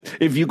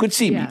If you could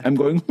see me, I'm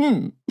going,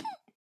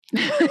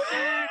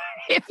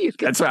 If you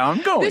could, that's how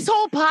I'm going. This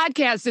whole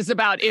podcast is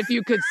about if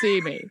you could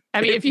see me.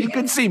 I mean, if you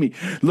could see me.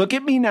 Look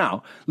at me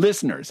now.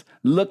 Listeners,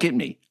 look at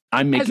me.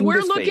 I'm making as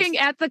we're this looking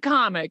face. at the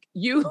comic,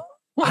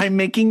 I'm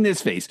making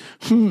this face.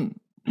 Okay,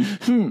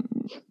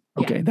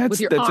 Yeah,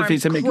 that's a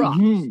face I'm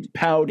making.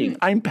 Pouting.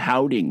 I'm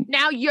pouting.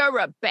 Now you're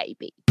a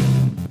baby.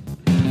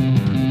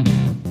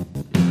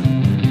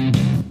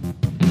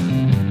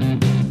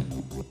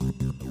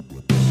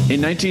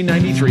 In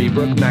 1993,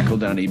 Brooke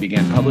McEldowney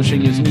began publishing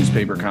his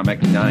newspaper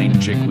comic, 9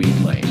 Chickweed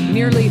Lane.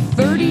 Nearly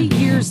 30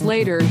 years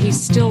later, he's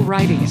still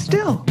writing it.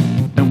 Still.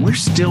 And we're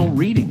still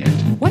reading it.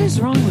 What is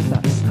wrong with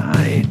us?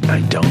 I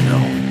don't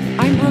know.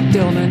 I'm Brooke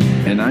Dillman.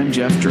 And I'm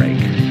Jeff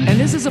Drake. And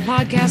this is a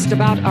podcast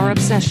about our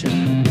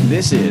obsession.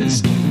 This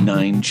is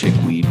 9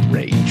 Chickweed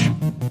Rage.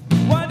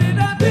 Why did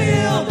I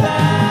build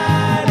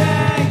that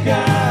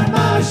anchor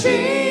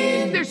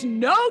machine? There's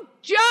no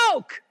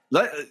joke.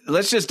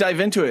 Let's just dive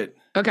into it.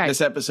 Okay.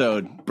 This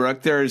episode,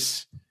 Brooke,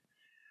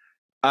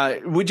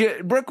 would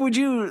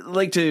you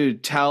like to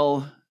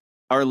tell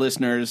our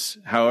listeners,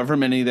 however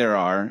many there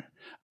are?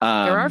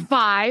 There are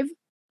 5.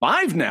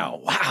 5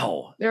 now.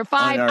 Wow. There are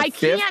 5. I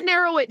can't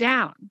narrow it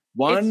down.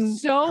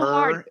 It's so per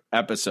hard.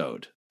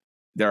 episode.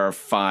 There are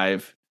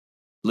 5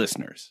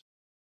 listeners.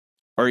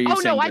 Or are you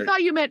saying I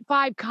thought you meant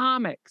 5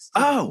 comics.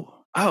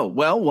 Oh,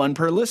 well, 1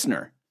 per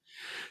listener.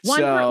 One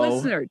per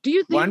listener. Do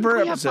you think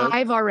we have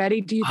 5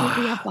 already? Do you think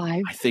we have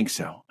 5? I think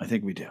so. I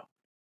think we do.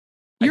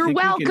 You're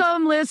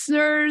welcome,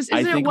 listeners.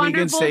 Isn't it wonderful? We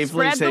can safely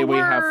Spread say the we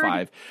word. have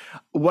 5.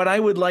 What I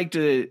would like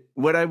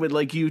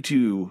you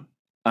to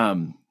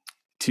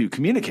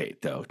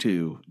communicate, though,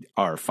 to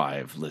our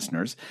 5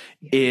 listeners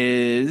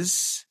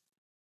is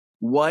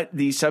what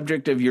the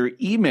subject of your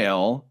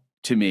email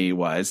to me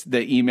was.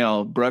 The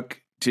email, Brooke,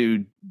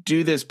 to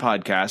do this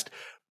podcast.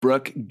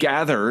 Brooke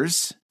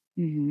gathers.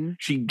 Mm-hmm.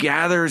 She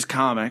gathers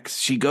comics.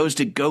 She goes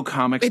to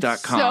gocomics.com.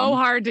 It's so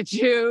hard to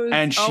choose.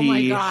 And oh she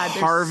my God,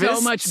 harvests there's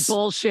so much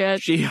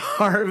bullshit. She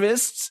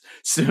harvests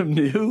some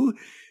new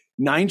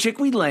 9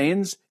 Chickweed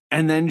Lanes,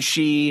 and then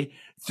she,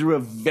 through a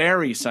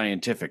very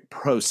scientific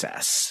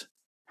process,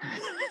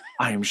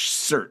 I am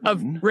certain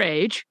of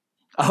rage.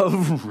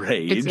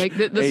 It's like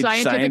the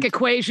scientific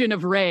equation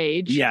of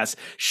rage. Yes.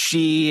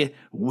 She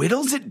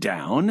whittles it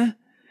down,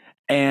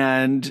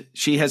 and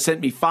she has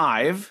sent me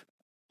 5.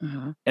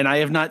 Uh-huh. And I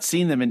have not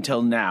seen them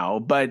until now,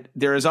 but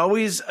there is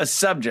always a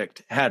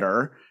subject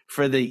header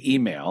for the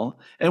email.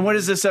 And what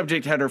is the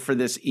subject header for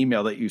this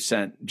email that you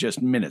sent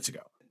just minutes ago?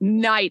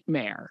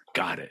 Nightmare.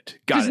 Got it.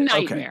 Nightmare.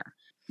 Okay.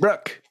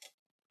 Brooke.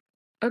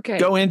 Okay.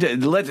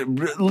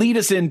 Lead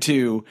us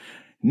into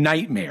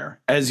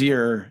nightmare as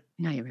your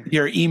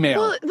email.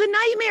 Well, the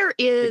nightmare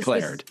is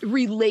declared. This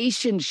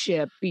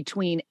relationship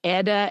between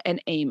Edda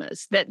and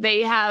Amos that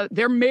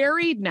they're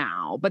married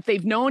now, but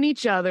they've known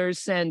each other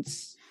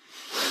since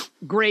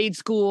grade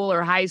school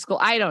or high school.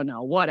 I don't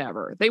know,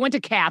 whatever. They went to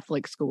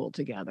Catholic school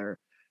together.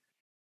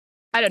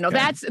 I don't know.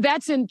 Okay.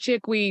 That's in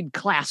Chickweed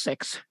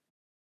Classics.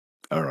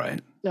 All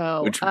right.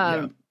 So,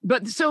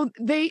 but so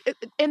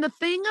and the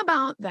thing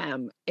about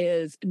them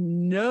is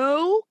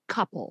no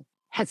couple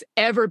has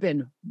ever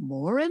been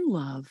more in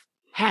love,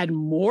 had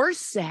more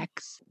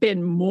sex,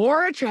 been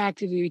more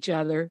attracted to each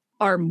other,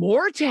 are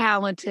more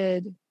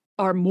talented,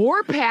 are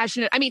more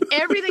passionate. I mean,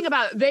 everything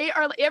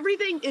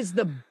everything is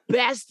the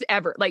best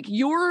ever. Like,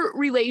 your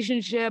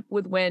relationship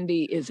with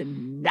Wendy is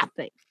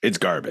nothing. It's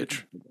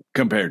garbage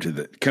compared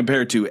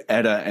to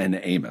Edda and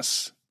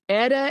Amos.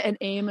 Edda and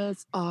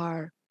Amos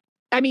are,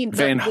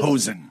 Van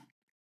Hosen.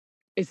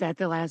 Is that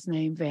the last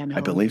name? Van Hosen?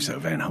 I believe so,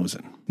 Van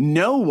Hosen.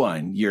 No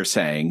one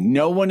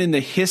in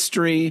the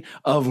history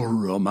of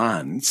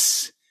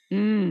romance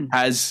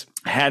has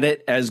had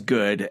it as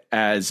good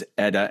as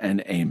Edda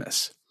and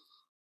Amos.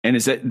 And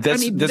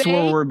that's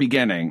where we're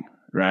beginning,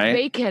 right?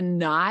 They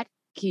cannot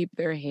keep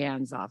their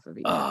hands off of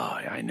each other.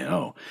 Oh, I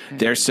know.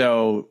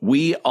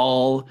 We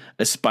all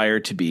aspire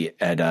to be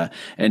Edda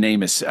and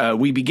Amos.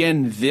 We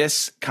begin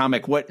this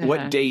comic.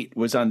 What date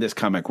was on this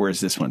comic? Where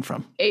is this one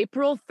from?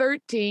 April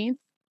 13th,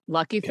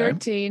 Lucky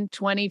 13,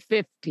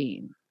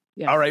 2015.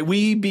 Yes. All right.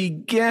 We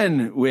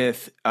begin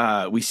with,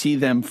 we see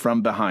them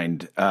from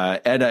behind.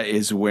 Edda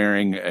is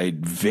wearing a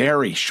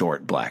very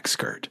short black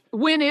skirt.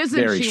 When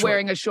isn't she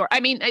wearing a short?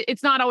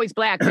 It's not always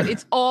black, but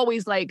it's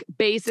always like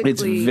basically.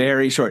 It's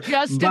very short.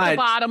 Just at the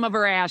bottom of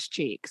her ass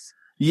cheeks.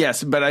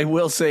 Yes, but I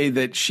will say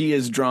that she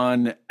is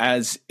drawn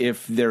as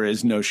if there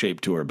is no shape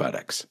to her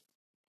buttocks.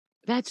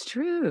 That's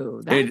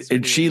true.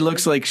 She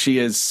looks like she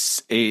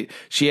has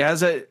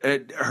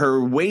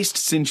her waist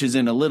cinches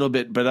in a little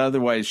bit, but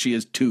otherwise she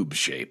is tube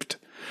shaped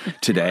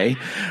today.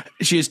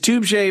 She is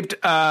tube shaped.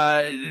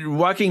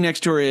 Walking next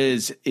to her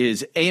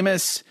is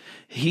Amos.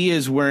 He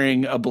is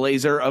wearing a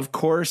blazer, of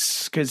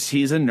course, because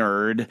he's a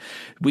nerd.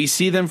 We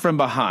see them from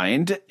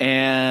behind,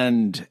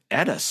 and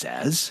Edda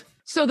says,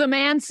 "So the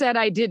man said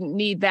I didn't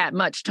need that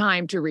much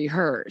time to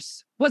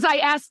rehearse. Was I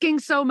asking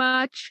so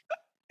much?"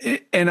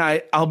 And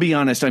I'll be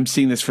honest, I'm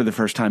seeing this for the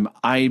first time.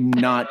 I'm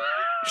not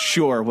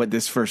sure what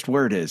this first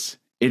word is.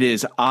 It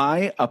is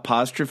I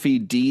apostrophe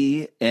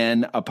D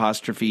N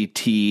apostrophe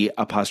T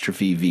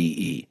apostrophe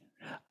VE.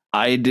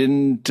 I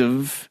didn't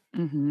have.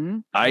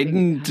 I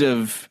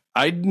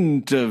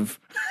didn't have.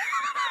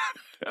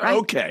 Right.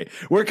 Okay,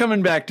 we're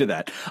coming back to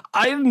that.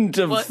 I didn't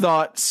have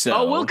thought so.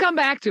 Oh, we'll come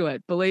back to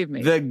it. Believe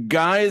me. The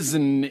guy's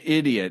an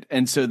idiot,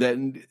 and so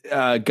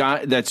that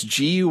guy, that's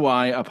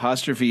GUI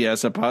apostrophe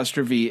S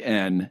apostrophe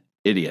N,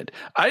 idiot.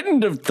 I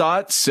didn't have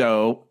thought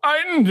so.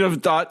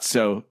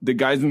 The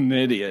guy's an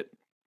idiot,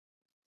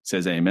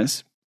 says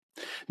Amos.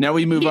 Now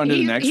we move on to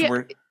the next.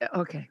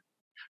 Okay.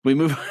 We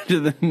move on to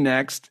the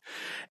next,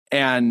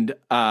 and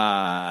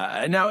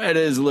now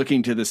Edda is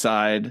looking to the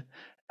side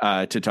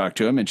to talk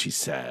to him, and she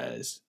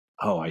says,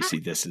 "Oh, I see.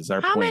 This is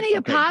our How point. many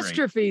Okay,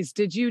 apostrophes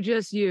did you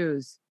just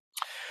use?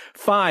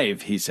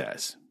 5," he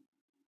says.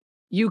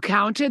 You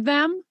counted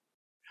them?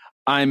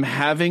 I'm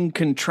having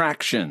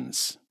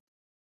contractions,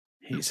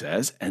 he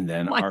says, and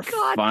then our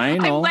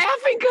final. I'm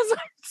laughing because I'm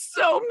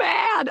so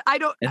mad. I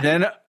don't. And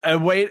then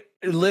wait,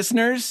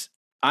 listeners,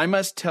 I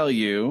must tell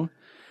you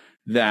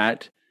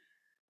that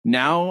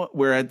now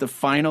we're at the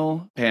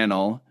final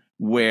panel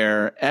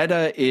where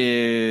Edda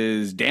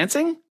is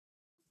dancing.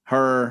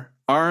 Her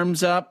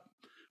arms up.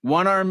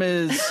 One arm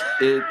is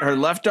her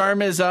left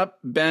arm is up,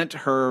 bent.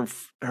 Her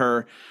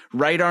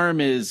right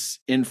arm is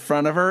in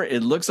front of her.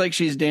 It looks like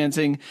she's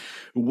dancing.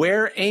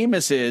 Where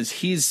Amos is,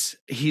 he's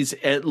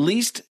at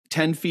least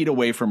 10 feet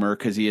away from her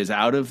because he is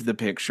out of the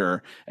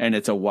picture, and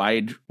it's a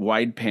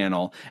wide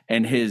panel,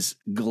 and his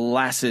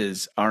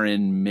glasses are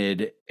in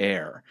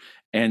mid-air.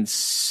 And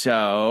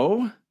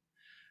so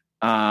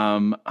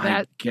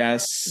I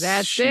guess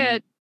that's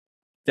it.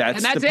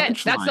 That's it.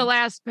 That's the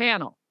last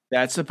panel.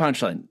 That's the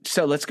punchline.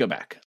 So let's go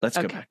back.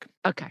 Go back.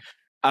 Okay.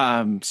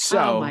 So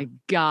oh my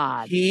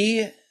God.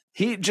 He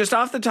just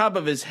off the top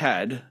of his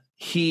head,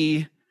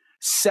 he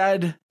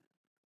said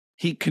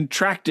he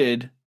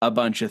contracted a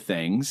bunch of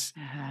things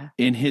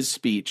in his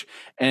speech,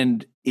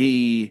 and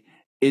he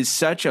is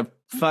such a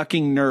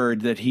fucking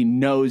nerd that he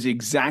knows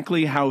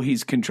exactly how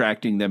he's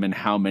contracting them and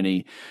how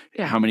many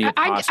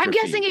apostrophes. I'm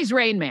guessing he's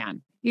Rain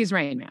Man. He's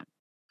Rain Man.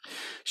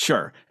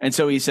 Sure. And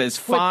so he says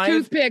 5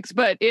 with toothpicks,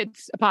 but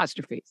it's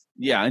apostrophes.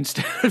 Yeah,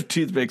 instead of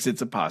toothpicks,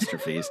 it's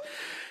apostrophes.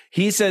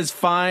 He says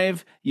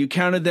 5, you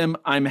counted them,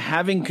 I'm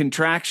having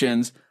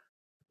contractions,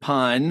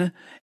 pun.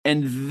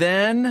 And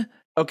then,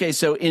 okay,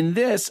 so in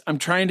this, I'm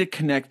trying to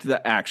connect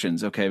the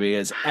actions, okay,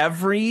 because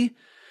every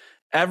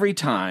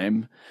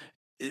time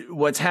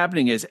what's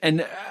happening is,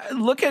 and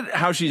look at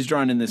how she's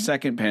drawn in the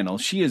second panel.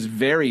 She is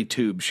very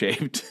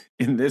tube-shaped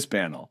in this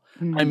panel.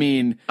 I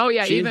mean, oh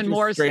yeah, even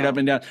more straight up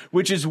and down,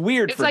 which is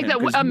weird. It's for like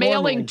him, a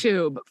mailing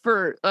tube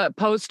for a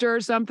poster or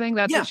something.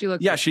 That's what she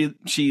looks. Yeah, like.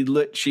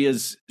 she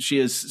is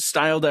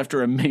styled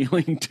after a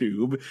mailing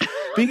tube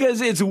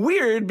because it's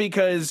weird.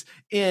 Because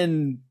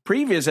in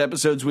previous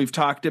episodes we've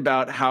talked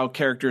about how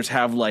characters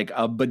have like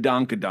a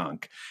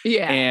badonkadonk,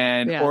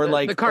 or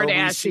like the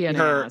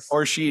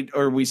Kardashian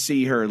or we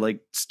see her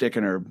like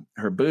sticking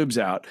her boobs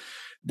out.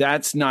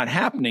 That's not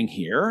happening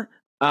here.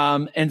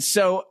 And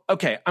so,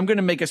 okay, I'm going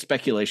to make a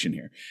speculation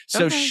here.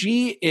 So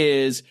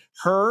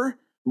her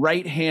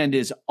right hand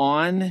is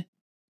on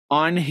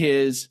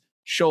his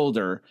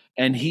shoulder,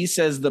 and he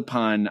says the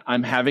pun,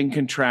 I'm having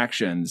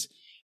contractions.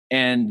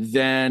 And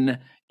then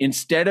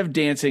instead of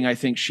dancing, I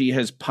think she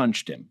has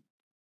punched him.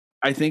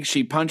 I think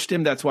she punched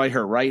him. That's why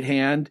her right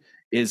hand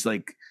is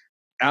like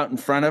out in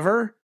front of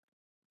her.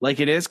 Like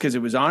it is, because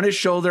it was on his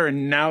shoulder,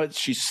 and now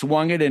she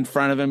swung it in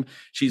front of him.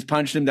 She's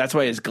punched him. That's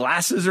why his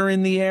glasses are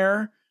in the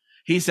air.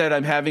 He said,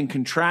 I'm having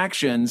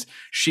contractions.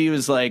 She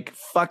was like,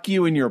 fuck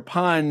you and your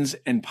puns,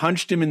 and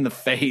punched him in the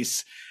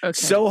face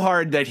so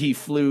hard that he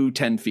flew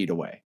 10 feet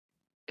away.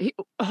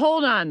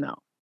 Hold on,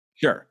 though.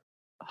 Sure.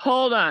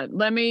 Hold on.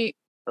 Let me,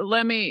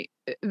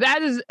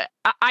 that is,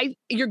 I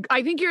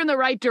think you're in the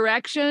right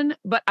direction,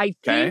 but I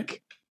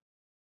think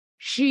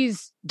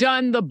she's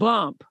done the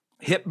bump.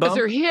 Hip bump? Because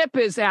her hip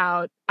is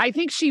out. I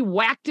think she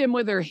whacked him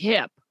with her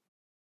hip.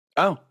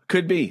 Oh,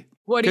 could be.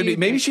 What do you think?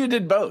 Maybe she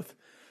did both.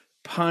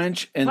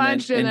 Punch and then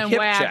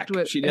hip check.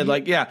 She did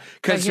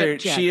because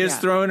she is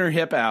throwing her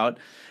hip out.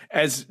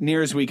 As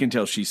near as we can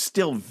tell, she's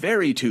still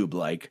very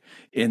tube-like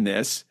in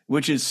this,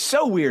 which is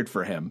so weird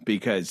for him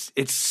because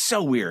it's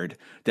so weird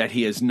that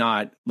he has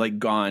not like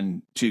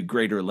gone to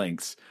greater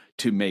lengths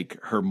to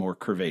make her more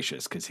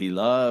curvaceous because he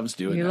loves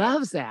doing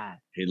that.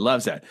 He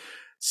loves that.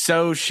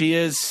 So she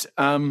is.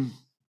 So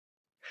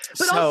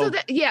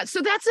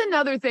that's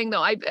another thing,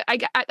 though. I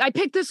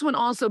picked this one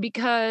also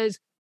because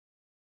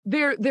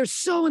they're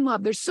so in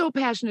love. They're so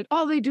passionate.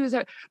 All they do is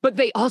that, but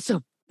they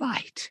also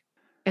fight.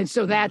 And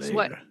so that's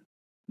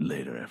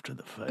later after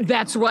the fight.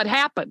 That's what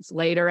happens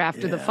later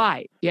after the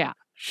fight. Yeah.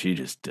 She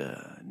just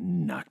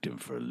knocked him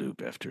for a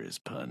loop after his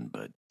pun,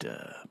 but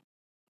but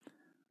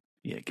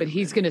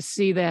he's going to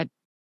see that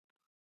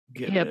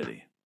hip,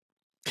 ready.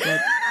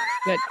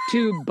 that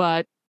tube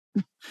butt.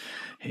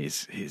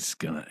 He's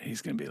gonna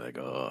be like,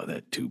 oh,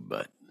 that tube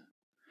butt.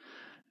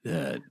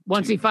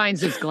 Once he finds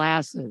his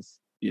glasses.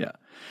 Yeah.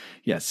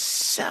 Yes.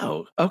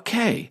 So,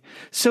 okay.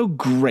 So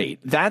great.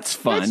 That's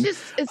fun.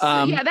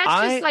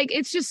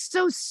 It's just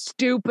so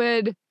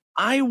stupid.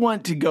 I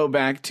want to go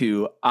back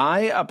to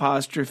I''DN''T''VE.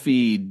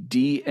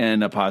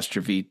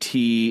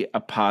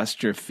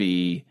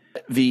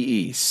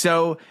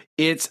 So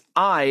it's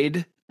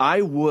I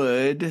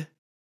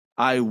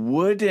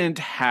wouldn't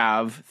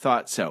have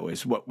thought so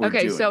is what we're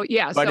doing. Okay, so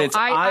yeah, but so it's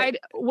I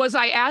was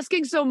I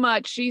asking so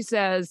much, she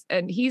says,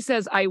 and he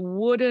says, I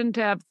wouldn't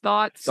have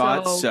thought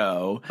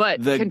so.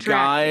 But the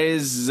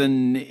guy's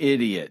an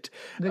idiot.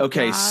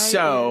 Okay.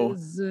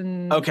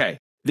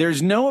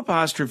 There's no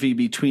apostrophe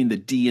between the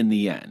D and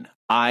the N.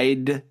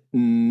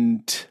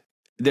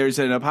 There's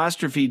an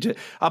apostrophe to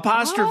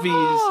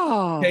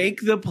apostrophes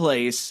take the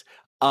place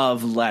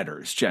of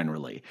letters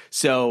generally.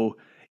 So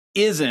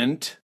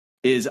isn't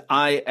is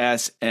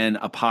ISN''T.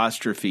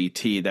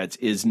 That's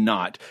is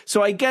not.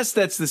 So I guess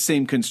that's the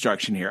same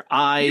construction here.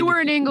 You were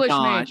an English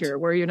major,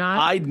 were you not?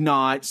 I'd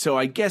not. So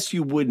I guess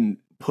you wouldn't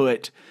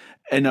put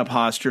an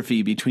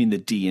apostrophe between the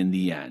D and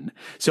the N.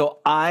 So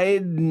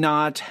I'd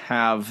not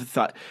have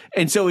thought.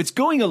 And so it's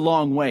going a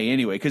long way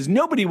anyway, because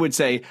nobody would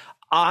say,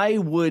 I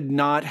would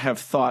not have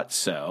thought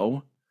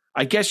so.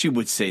 I guess you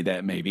would say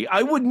that maybe.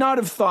 I would not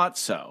have thought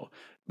so.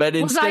 But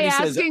instead was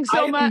I asking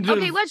so much?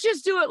 Okay, let's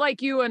just do it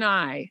like you and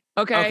I.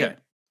 Okay.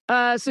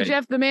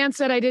 Jeff, the man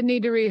said I didn't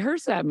need to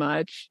rehearse that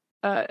much.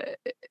 So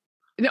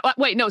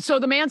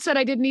the man said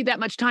I didn't need that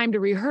much time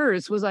to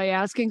rehearse. Was I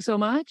asking so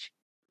much?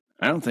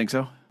 I don't think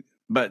so.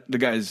 But the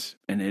guy's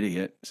an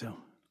idiot. So,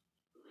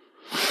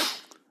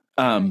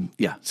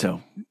 yeah.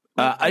 So,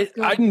 I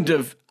hadn't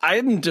have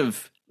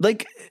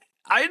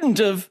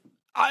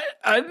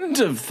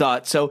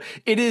thought so.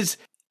 It is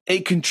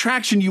a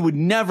contraction you would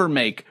never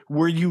make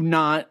were you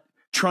not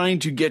trying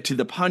to get to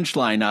the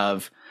punchline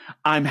of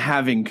I'm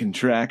having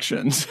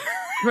contractions.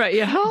 Right.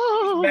 Yeah.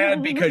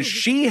 Mad because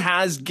she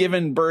has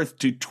given birth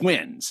to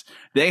twins.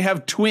 They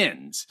have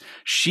twins.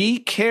 She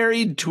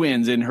carried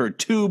twins in her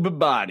tube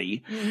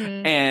body.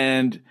 Mm-hmm.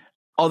 And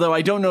although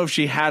I don't know if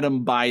she had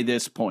them by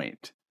this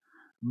point,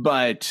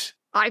 but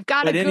I've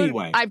got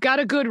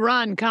a good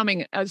run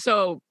coming.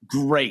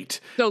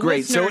 Great.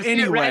 Great. So anyway,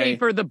 get ready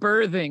for the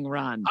birthing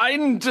run. I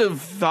didn't have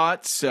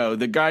thought so.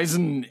 The guy's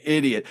an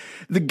idiot.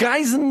 The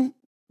guy's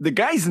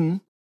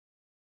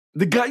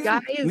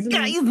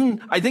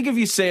I think if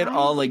you say it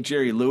all like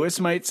Jerry Lewis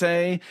might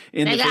say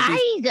in the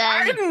 50s,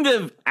 I didn't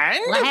have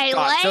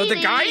thought so.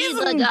 The guy's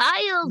an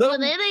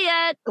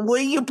idiot. Well,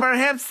 you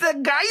perhaps the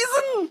guy's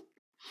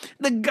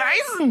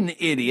an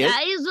idiot.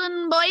 Guys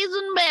and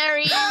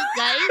boysenberry.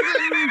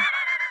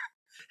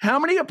 How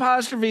many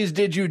apostrophes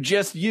did you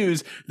just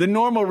use? The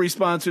normal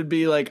response would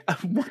be like,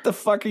 what the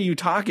fuck are you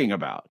talking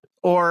about?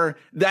 Or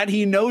that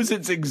he knows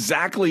it's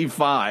exactly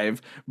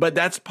 5, but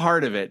that's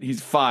part of it.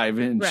 He's 5.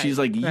 And she's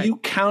like, you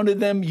counted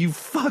them, you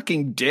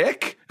fucking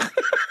dick?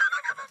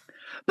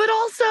 But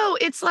also,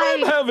 it's like...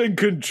 I'm having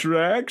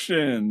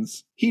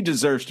contractions. He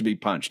deserves to be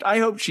punched. I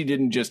hope she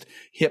didn't just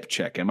hip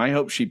check him. I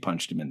hope she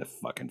punched him in the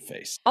fucking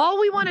face. All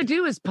we want to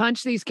do is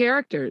punch these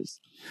characters.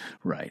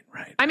 Right.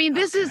 I mean,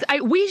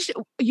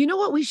 you know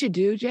what we should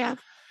do, Jeff?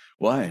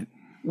 What?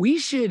 We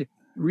should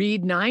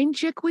read 9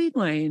 Chickweed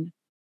Lane.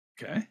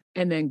 Okay.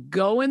 And then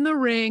go in the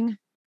ring,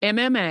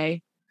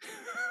 MMA.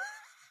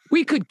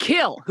 We could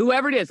kill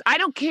whoever it is. I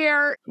don't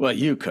care. Well,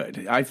 you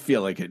could. I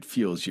feel like it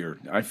fuels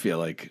I feel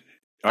like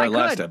our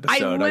last episode. I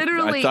thought you were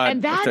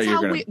going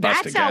to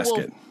bust a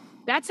gasket.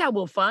 That's how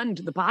we'll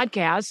fund the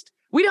podcast.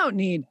 We don't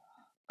need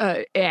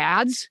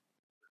ads.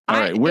 All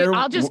right,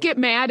 I'll just get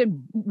mad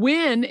and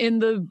win in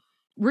the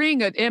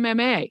ring at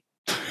MMA.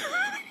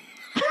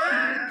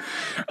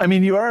 I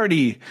mean,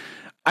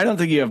 I don't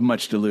think you have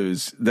much to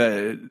lose.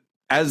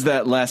 As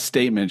that last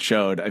statement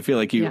showed, I feel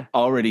like you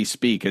already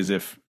speak as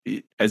if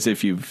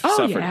you've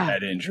suffered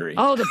head injury.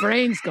 Oh, the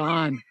brain's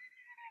gone.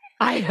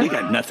 You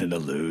got nothing to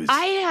lose.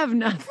 I have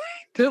nothing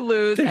to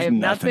lose. I have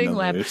nothing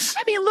left. Lose.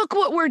 I mean, look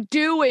what we're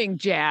doing,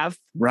 Jeff.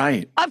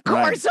 Right. Of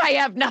course I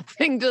have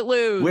nothing to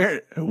lose.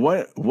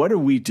 What are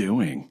we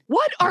doing?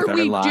 What are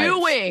we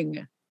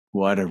doing?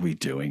 What are we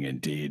doing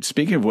indeed?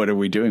 Speaking of what are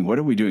we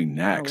doing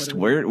next?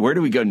 Where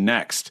do we go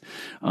next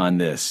on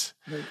this?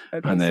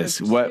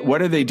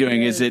 What are they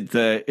doing? Is it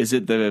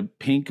the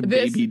pink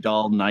baby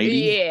doll nightie?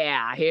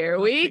 Yeah, here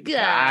we go.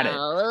 Got it.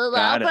 I'll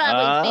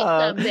probably see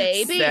some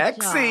baby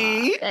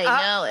sexy. Doll. I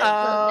know it's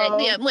so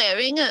sexy. I'm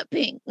wearing a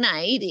pink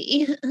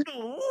nightie.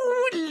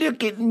 Ooh,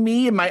 look at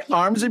me, and my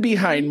arms are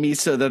behind me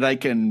so that I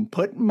can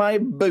put my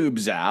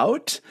boobs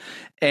out.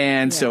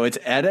 And so it's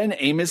Etta and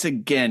Amos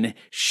again.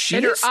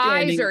 And her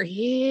eyes are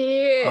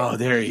huge. Oh,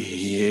 they're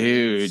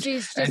huge.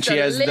 She's just she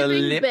has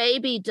the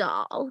baby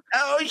doll.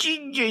 Oh,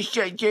 she's just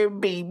such a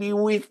baby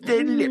with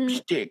the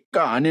lipstick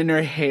on, and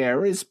her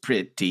hair is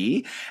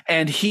pretty.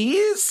 And he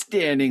is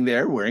standing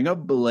there wearing a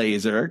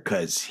blazer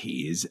because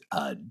he's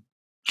a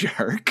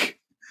jerk.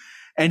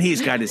 And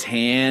he's got his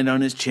hand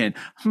on his chin.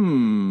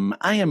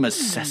 I am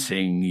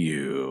assessing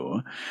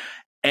you.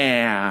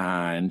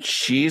 And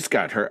she's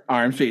got her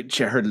arms,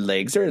 her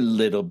legs are a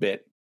little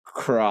bit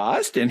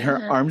crossed and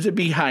her arms are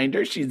behind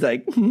her. She's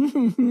like,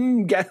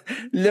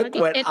 look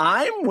what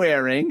I'm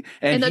wearing.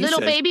 And the little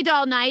baby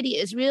doll nightie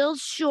is real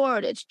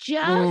short. It's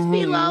just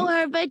below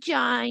her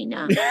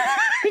vagina.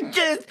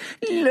 Just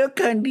look,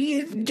 honey,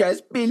 it's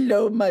just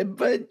below my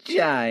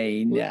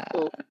vagina.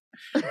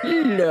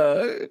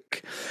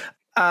 Look.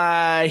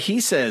 He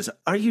says,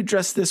 are you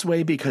dressed this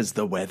way because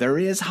the weather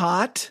is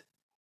hot?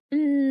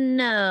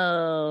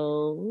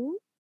 No.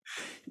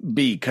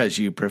 Because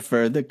you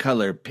prefer the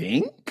color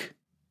pink?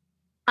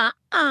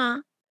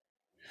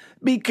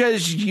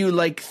 Because you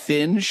like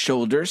thin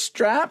shoulder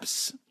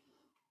straps?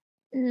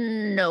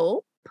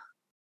 Nope.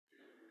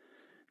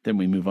 Then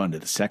we move on to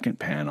the second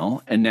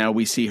panel, and now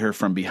we see her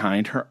from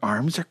behind. Her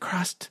arms are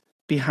crossed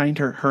behind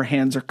her. Her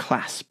hands are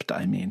clasped,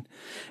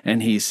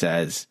 And he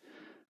says,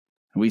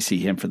 we see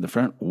him from the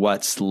front,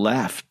 what's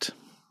left?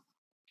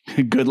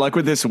 Good luck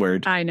with this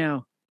word. I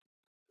know.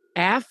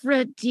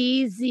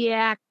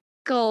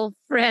 Aphrodisiacal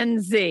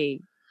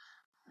frenzy.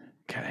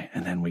 Okay,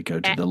 and then we go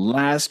to the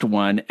last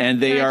one,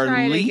 and they are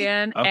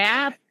again.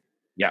 Okay.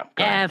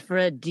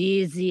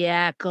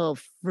 Aphrodisiacal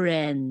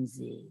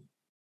frenzy.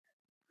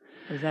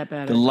 Is that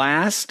better? The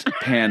last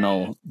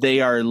panel,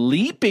 they are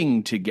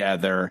leaping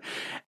together,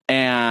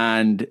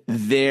 and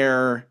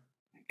they're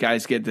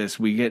guys, get this.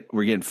 We're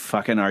getting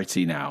fucking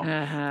artsy now.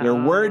 They're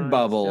word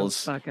bubbles.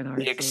 So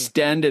the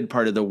extended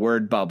part of the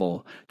word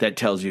bubble that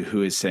tells you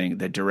who is saying,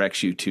 that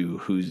directs you to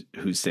who's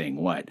saying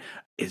what,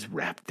 is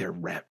wrapped. They're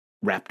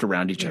wrapped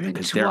around each other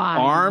because their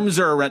arms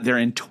are around. They're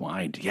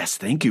entwined. Yes,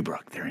 thank you,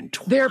 Brooke. They're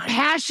entwined. Their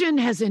passion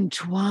has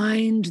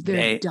entwined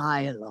their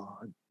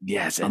dialogue.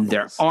 Yes, and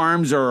their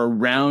arms are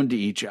around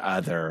each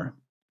other.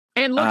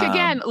 And look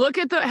again. Look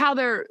at how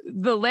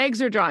the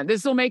legs are drawn.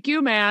 This will make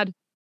you mad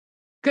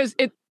because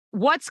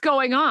what's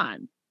going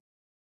on?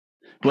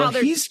 Well,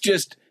 he's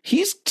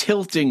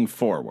tilting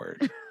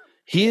forward.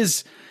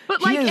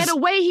 But in a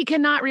way, he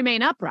cannot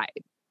remain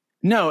upright.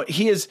 No,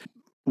 he is.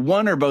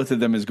 One or both of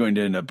them is going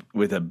to end up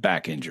with a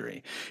back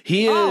injury.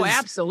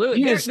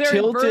 Absolutely. He is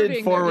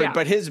tilted forward,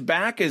 but his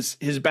back is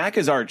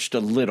arched a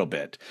little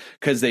bit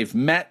because they've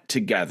met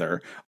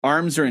together.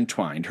 Arms are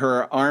entwined.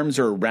 Her arms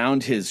are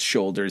around his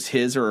shoulders.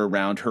 His are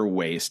around her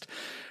waist.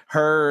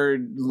 Her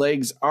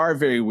legs are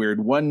very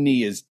weird. One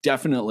knee is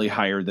definitely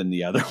higher than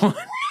the other one.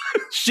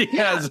 She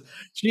has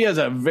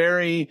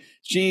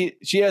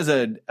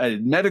a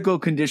medical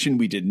condition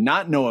we did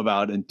not know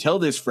about until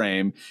this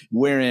frame,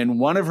 wherein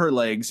one of her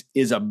legs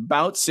is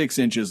about 6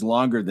 inches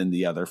longer than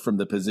the other from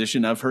the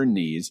position of her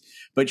knees.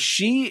 But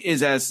she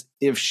is as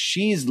if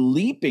she's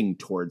leaping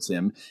towards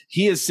him.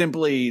 He is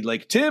simply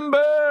like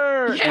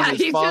timber, and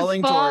is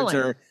falling towards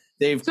her.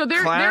 They're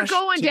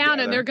going down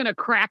and they're going to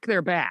crack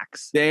their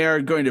backs. They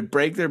are going to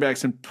break their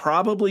backs and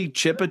probably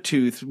chip a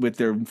tooth with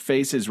their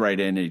faces right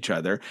in each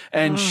other.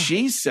 And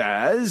she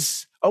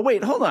says, oh,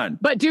 wait, hold on.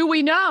 But do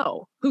we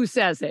know who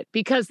says it?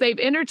 Because they've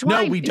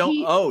intertwined. No, we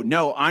don't.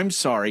 No, I'm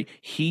sorry.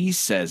 He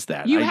says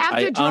that. You have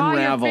to draw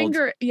your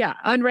finger. Yeah,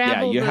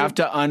 unravel. Yeah, you have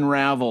to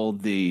unravel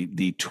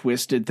the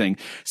twisted thing.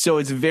 So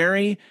it's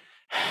very...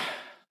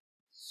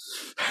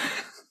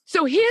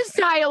 So his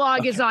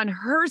dialogue is on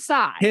her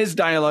side. His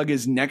dialogue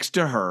is next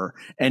to her,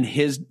 and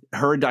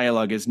her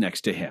dialogue is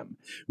next to him,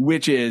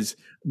 which is,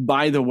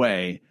 by the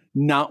way,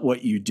 not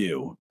what you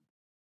do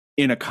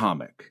in a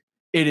comic.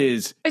 It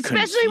is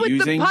especially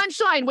confusing. With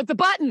the punchline, with the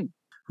button.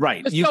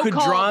 Right. You could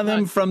draw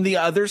them from the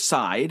other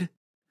side.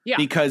 Yeah.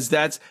 Because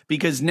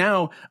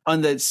now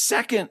on the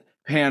second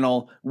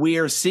panel, we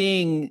are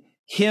seeing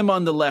him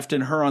on the left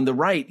and her on the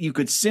right. You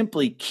could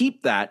simply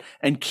keep that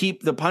and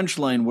keep the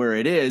punchline where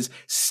it is,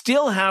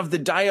 still have the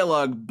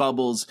dialogue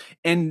bubbles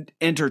and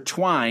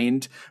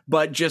intertwined,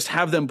 but just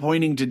have them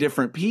pointing to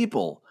different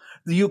people.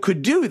 You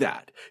could do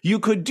that.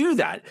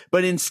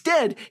 But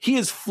instead, he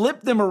has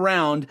flipped them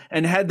around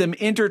and had them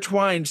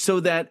intertwined so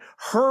that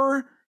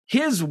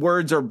his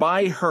words are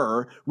by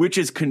her, which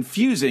is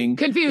confusing.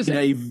 In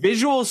a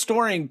visual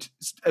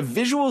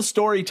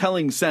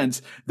storytelling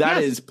sense,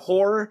 that is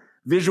poor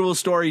visual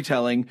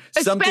storytelling,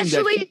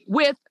 especially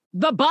with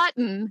the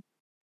button.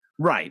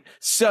 Right.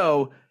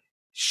 So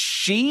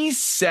he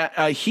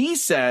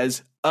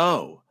says,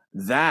 oh,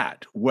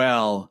 that.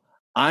 Well,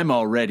 I'm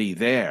already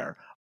there.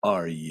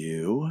 Are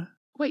you?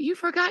 Wait, you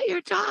forgot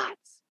your dots.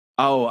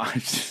 Oh,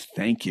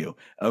 thank you.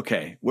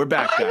 Okay, we're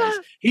back, guys.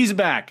 He's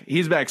back.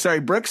 Sorry,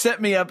 Brooke set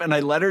me up and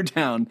I let her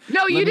down.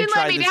 No, you didn't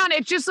let me down.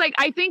 It's just like,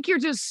 I think you're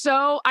just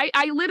so,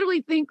 I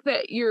literally think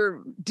that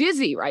you're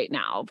dizzy right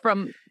now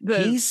from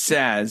the. He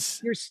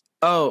says,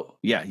 oh,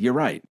 yeah, you're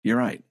right.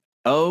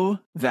 Oh,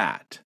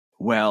 that.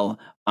 Well,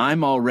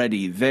 I'm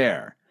already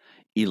there.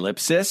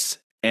 Ellipsis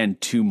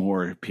and 2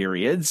 more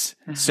periods.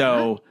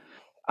 So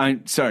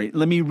I'm sorry.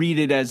 Let me read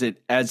it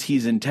as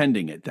he's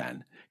intending it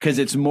then. Because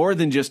it's more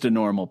than just a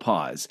normal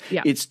pause.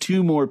 Yeah. It's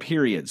 2 more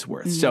periods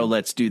worth. Mm-hmm. So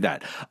let's do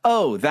that.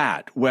 Oh,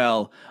 that.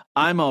 Well,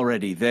 I'm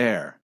already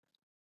there.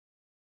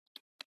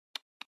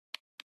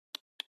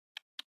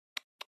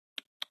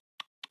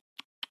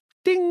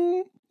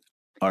 Ding.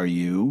 Are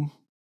you?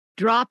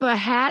 Drop a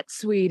hat,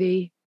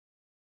 sweetie.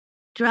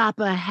 Drop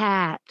a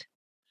hat.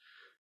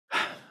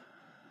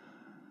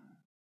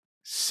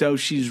 So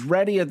she's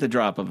ready at the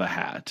drop of a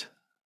hat.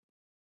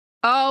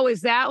 Oh,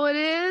 is that what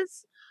it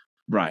is?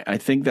 Right. I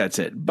think that's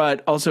it.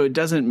 But also, it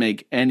doesn't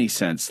make any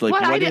sense. Like,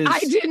 I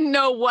didn't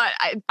know what.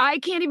 I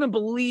can't even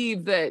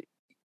believe that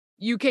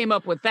you came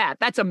up with that.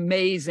 That's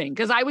amazing.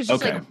 Because I was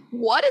just like,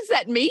 what does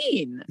that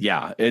mean?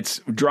 Yeah, it's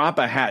drop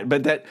a hat.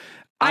 But that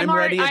I'm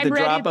ready at the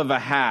drop of a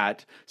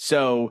hat.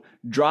 So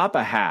drop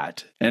a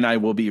hat and I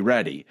will be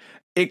ready.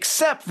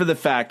 Except for the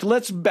fact,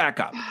 let's back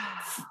up.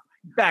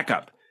 Back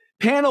up.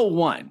 Panel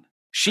 1.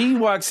 She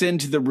walks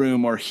into the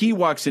room or he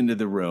walks into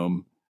the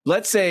room.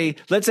 Let's say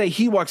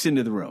he walks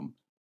into the room.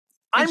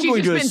 I'm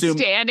going to assume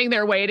standing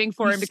there waiting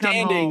for him to come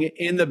home. Standing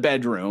in the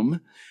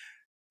bedroom,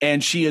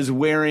 and she is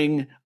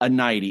wearing a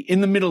nightie in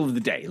the middle of the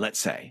day. Let's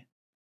say,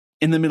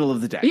 in the middle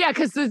of the day. Yeah,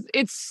 because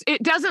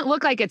it doesn't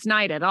look like it's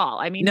night at all.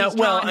 I mean,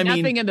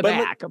 nothing in the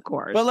back, of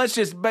course. Well,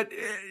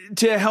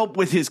 to help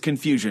with his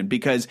confusion,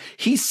 because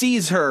he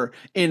sees her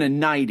in a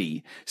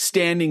nightie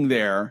standing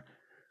there,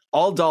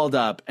 all dolled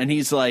up, and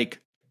he's like,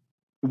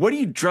 "What do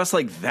you dress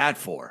like that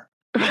for?"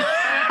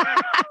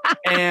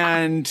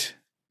 And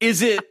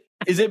is it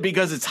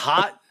because it's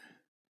hot?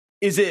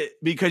 Is it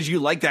because you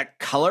like that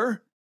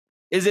color?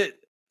 Is it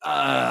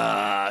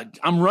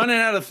I'm running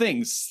out of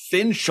things.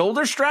 Thin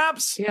shoulder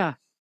straps? Yeah.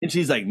 And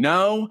she's like,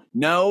 no,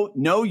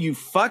 you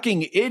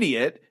fucking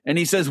idiot. And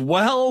he says,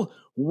 well,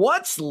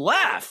 what's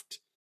left?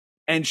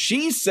 And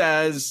she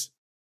says,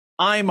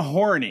 I'm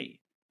horny.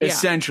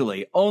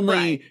 Essentially,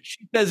 only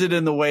she says it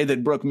in the way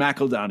that Brooke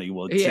McEldowney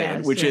would say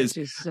it, which is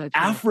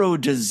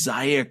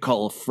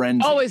aphrodisiacal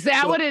frenzy. Oh, is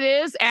that what it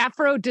is?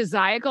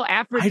 Aphrodisiacal?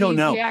 I don't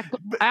know.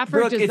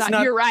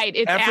 Aphrodisiacal. You're right.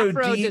 It's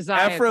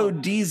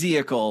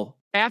aphrodisiacal.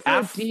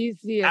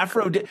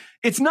 Aphrodisiacal.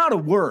 It's not a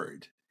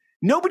word.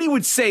 Nobody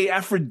would say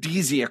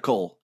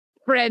aphrodisiacal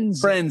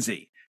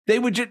frenzy. They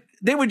would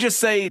just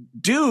say,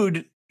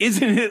 dude,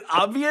 isn't it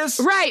obvious?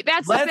 Right.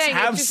 That's the Let's thing.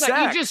 have it's just sex.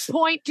 like you just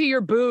point to your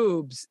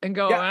boobs and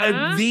go,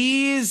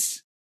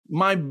 these,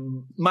 my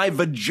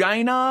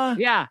vagina.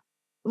 Yeah.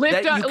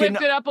 Lift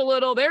it up a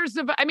little.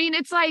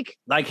 It's like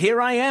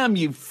here I am,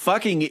 you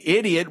fucking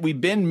idiot.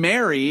 We've been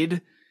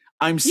married.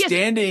 I'm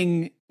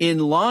standing in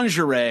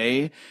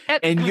lingerie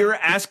and you're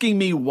asking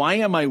me, why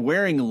am I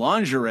wearing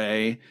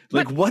lingerie?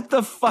 Like, what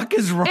the fuck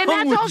is wrong with you?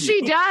 And that's all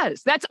she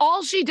does. That's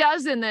all she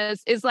does in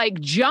this is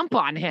like jump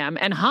on him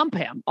and hump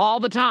him all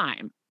the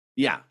time.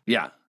 Yeah.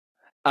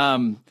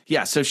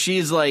 So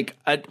she's like,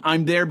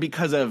 I'm there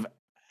because of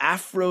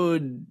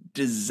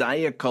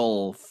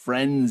aphrodisiacal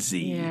frenzy.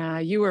 Yeah,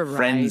 you were right.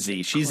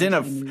 Frenzy. She's in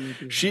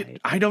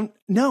I don't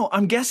know.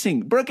 I'm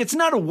guessing. Brooke, it's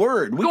not a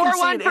word. We Score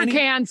one for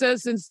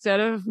Kansas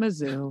instead of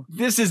Mizzou.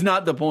 This is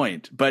not the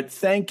point, but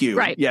thank you.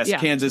 Right. Yes, yeah.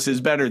 Kansas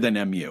is better than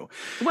MU.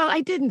 Well,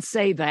 I didn't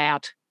say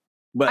that.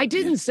 But I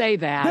didn't say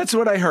that. That's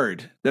what I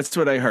heard.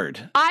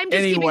 I'm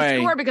just keeping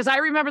score because I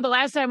remember the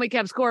last time we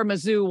kept score,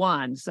 Mizzou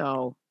won.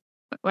 So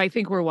I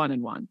think we're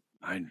 1-1.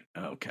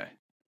 Okay.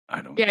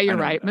 I don't. Yeah, you're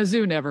right.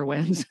 Mizzou never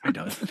wins.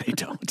 They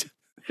don't.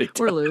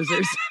 We're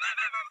losers.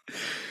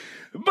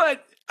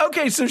 But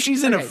okay, so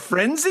she's in a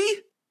frenzy.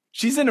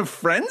 She's in a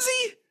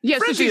frenzy. Yes,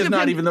 frenzy is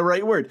not even the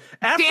right word.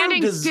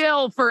 Standing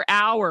still for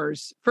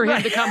hours for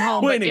him to come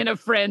home, but in a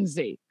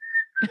frenzy.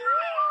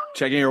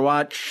 Checking your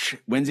watch.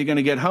 When's he going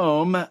to get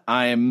home?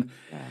 I'm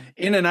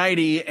in a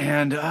nightie,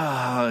 and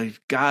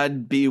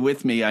God be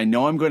with me. I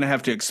know I'm going to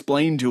have to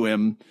explain to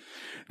him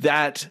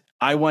that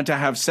I want to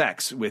have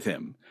sex with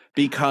him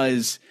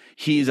because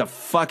he's a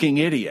fucking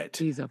idiot.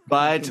 Idiot.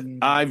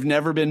 I've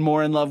never been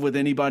more in love with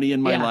anybody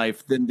in my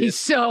life than this. He's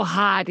so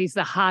hot. He's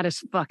the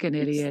hottest fucking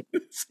idiot.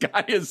 This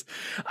guy is,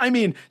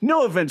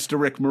 no offense to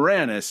Rick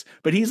Moranis,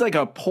 but he's like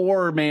a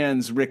poor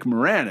man's Rick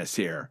Moranis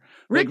here.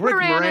 Rick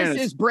Moranis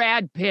is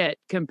Brad Pitt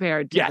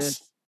compared to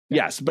this.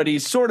 Yes, but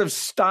he's sort of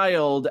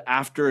styled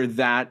after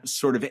that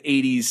sort of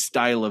 80s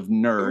style of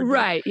nerd.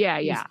 Right,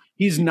 yeah.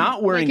 He's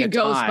not wearing like a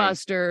tie.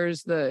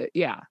 Ghostbusters,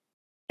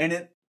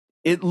 And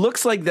it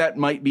looks like that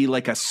might be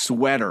like a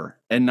sweater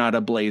and not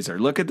a blazer.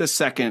 Look at the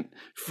second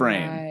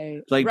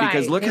frame. Right.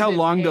 Because look how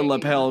long the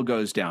lapel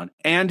goes down.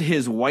 And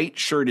his white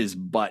shirt is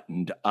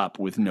buttoned up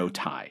with no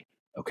tie.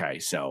 Okay,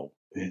 so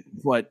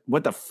what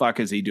the fuck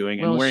is he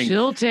doing? And wearing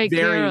she'll take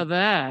care of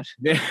that.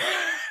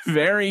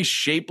 Very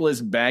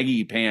shapeless,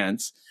 baggy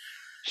pants.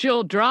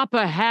 She'll drop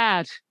a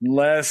hat.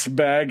 Less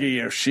baggy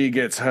if she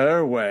gets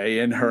her way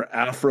in her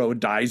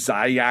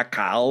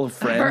aphrodisiacal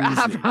frenzy.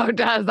 She's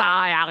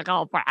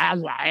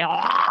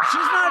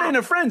not in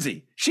a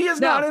frenzy. She is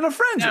not in a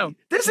frenzy. No.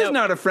 This is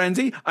not a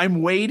frenzy.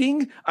 I'm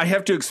waiting. I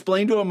have to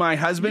explain to my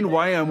husband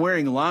why I'm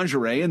wearing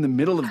lingerie in the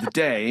middle of the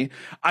day.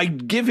 I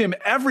give him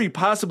every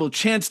possible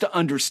chance to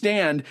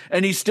understand,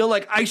 and he's still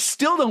like, I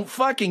still don't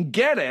fucking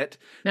get it.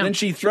 No. Then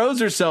she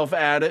throws herself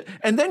at it,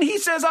 and then he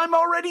says, I'm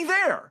already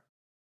there.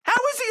 How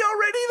is he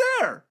already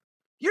there?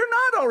 You're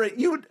not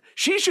already.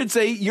 She should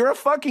say, you're a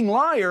fucking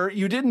liar.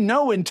 You didn't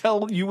know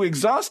until you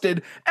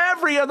exhausted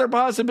every other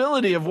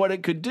possibility of what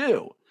it could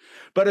do.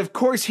 But of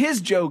course,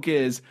 his joke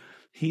is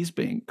he's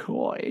being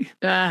coy.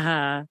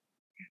 Uh-huh.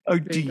 Oh,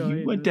 do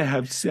you want to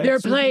have sex They're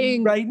with me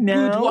playing right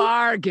now?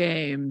 boudoir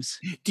games.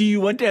 Do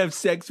you want to have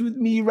sex with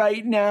me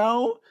right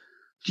now?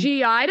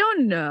 Gee, I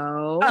don't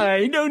know.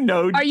 I don't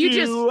know. Are you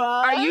just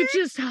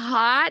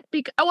hot?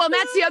 Well,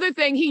 that's the other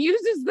thing. He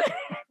uses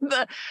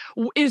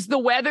the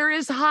weather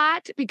is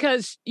hot,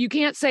 because you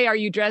can't say, are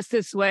you dressed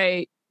this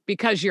way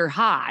because you're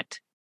hot?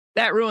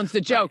 That ruins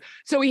the joke.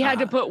 So he had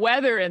to put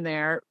weather in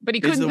there, but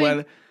he couldn't.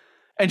 Weather.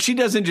 And she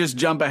doesn't just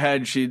jump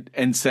ahead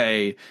and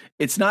say,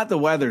 it's not the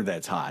weather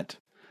that's hot.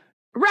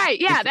 Right.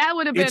 Yeah, that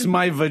would have been. It's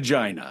my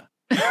vagina.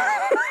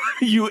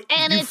 you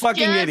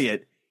fucking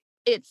idiot.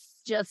 It's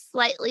just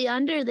slightly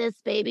under this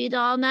baby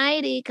doll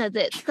nightie because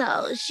it's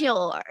so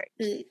short.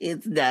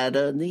 It's not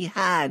only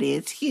hot,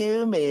 it's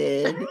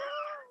humid.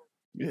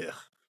 Ugh,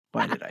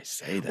 why did I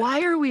say that?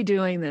 Why are we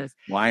doing this?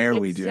 Why are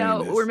we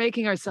doing this? We're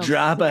making ourselves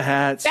drop a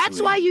hat.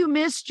 That's why you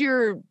missed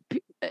your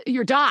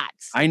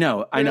dots. I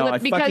know. I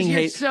fucking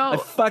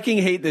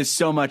hate this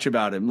so much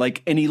about him.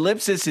 Like, an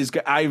ellipsis is,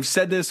 I've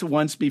said this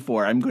once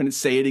before. I'm going to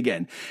say it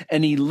again.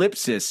 An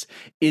ellipsis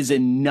is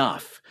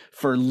enough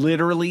for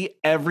literally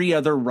every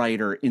other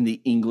writer in the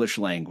English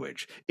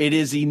language. It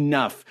is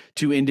enough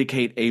to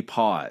indicate a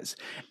pause.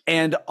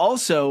 And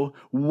also,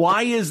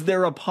 why is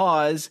there a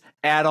pause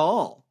at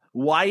all?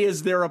 Why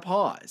is there a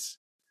pause?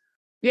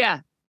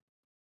 Yeah.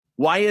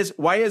 Why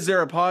is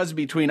there a pause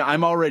between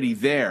I'm already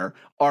there,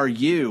 are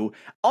you?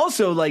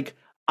 Also, like,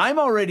 I'm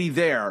already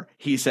there,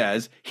 he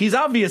says. He's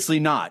obviously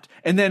not.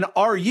 And then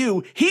are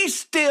you? He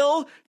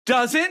still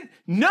doesn't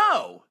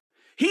know.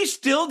 He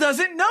still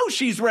doesn't know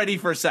she's ready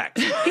for sex.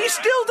 He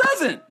still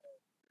doesn't.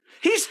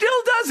 He still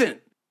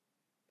doesn't.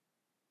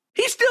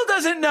 He still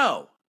doesn't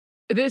know.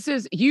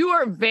 You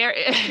are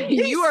very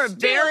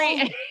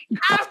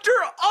after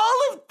all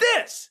of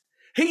this,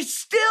 he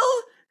still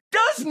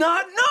does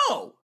not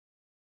know.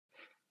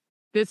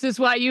 This is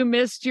why you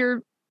missed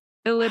your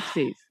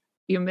ellipses.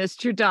 You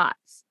missed your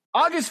dots.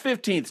 August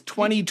 15th,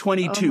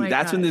 2022.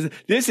 That's when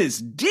this is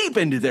deep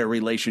into their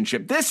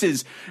relationship. This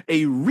is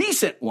a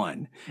recent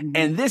one. Mm-hmm.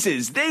 And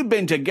they've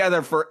been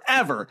together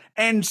forever.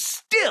 And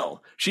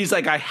still, she's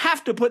like, I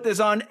have to put this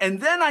on.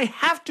 And then I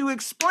have to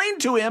explain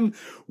to him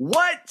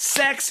what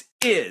sex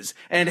is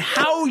and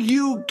how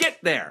you get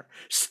there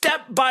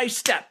step by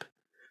step.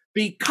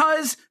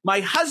 Because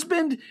my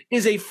husband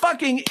is a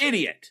fucking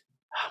idiot.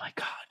 Oh my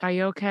God. Are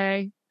you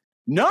okay?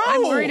 No.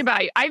 I'm worried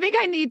about you. I think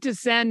I need to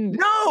send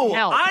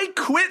help. I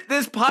quit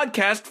this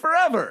podcast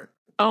forever.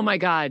 Oh my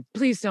God.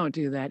 Please don't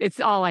do that. It's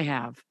all I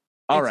have.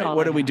 All right.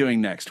 What are we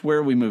doing next? Where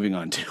are we moving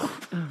on to?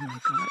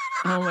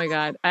 Oh my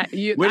God.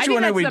 Which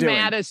one are we doing? That's the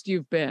maddest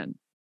you've been.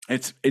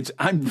 It's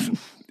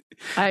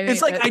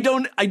like I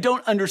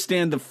don't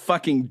understand the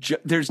fucking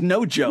there's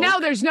no joke. No,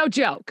 there's no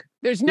joke.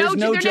 There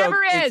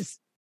never is.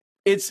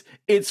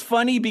 It's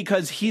funny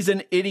because he's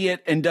an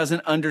idiot and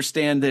doesn't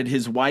understand that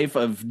his wife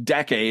of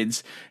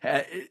decades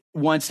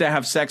wants to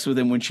have sex with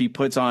him when she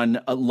puts on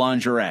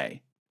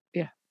lingerie.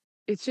 Yeah.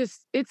 It's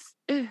just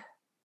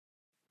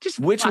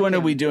which one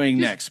are we doing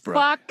next, Brooke?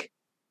 Fuck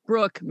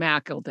Brooke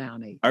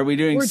McEldowney. Are we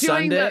doing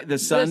Sunday? The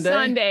Sunday? The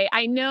Sunday.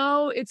 I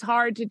know it's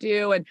hard to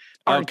do. And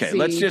okay,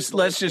 let's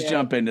just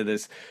jump into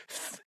this.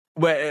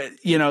 Well,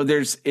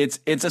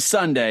 it's a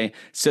Sunday,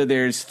 so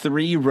there's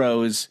 3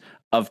 rows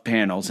of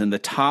panels, and the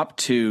top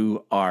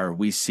 2 are,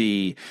 we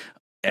see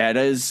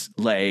Edda's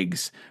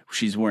legs.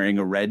 She's wearing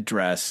a red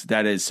dress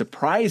that is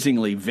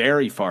surprisingly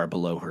very far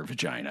below her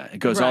vagina. It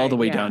goes all the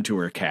way down to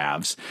her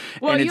calves.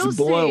 Well, and it's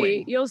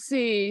blowing. You'll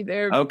see.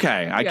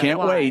 Okay, I can't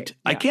wait.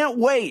 Yeah. I can't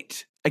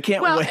wait.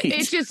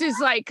 It just is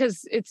like,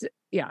 because it's,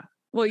 yeah.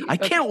 Well, I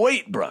can't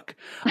wait, Brooke.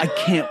 I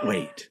can't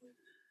wait.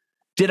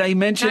 Did I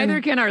mention?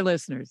 Neither can our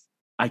listeners.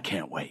 I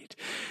can't wait.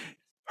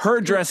 Her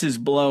dress is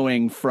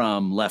blowing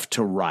from left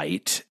to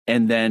right,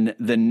 and then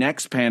the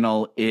next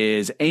panel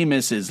is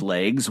Amos's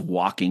legs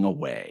walking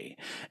away.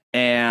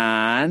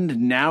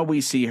 And now we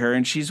see her,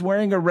 and she's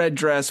wearing a red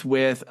dress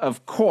with,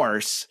 of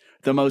course,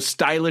 the most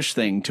stylish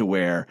thing to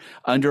wear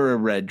under a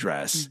red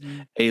dress,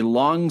 a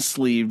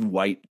long-sleeved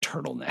white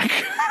turtleneck.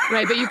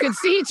 Right, but you can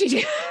see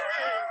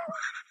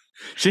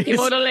She's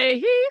high on a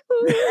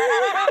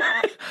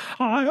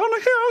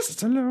hill,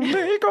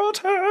 slowly go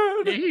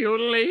turn.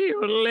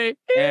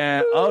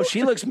 Yeah.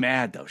 She looks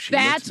mad though.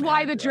 That's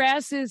why the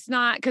dress is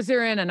not, because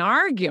they're in an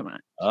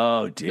argument.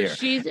 Oh dear.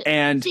 She's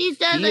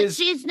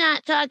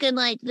not talking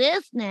like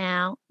this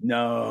now.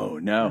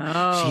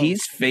 No.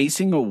 He's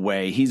facing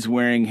away. He's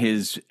wearing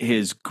his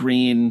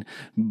green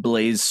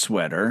blaze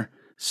sweater.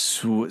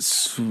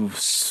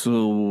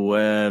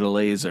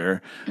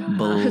 Blazer.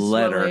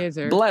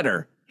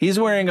 He's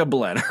wearing a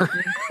bladder.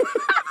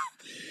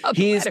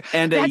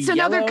 That's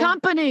another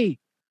company.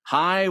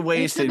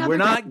 High-waisted. We're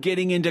not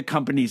getting into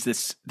companies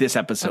this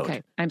episode.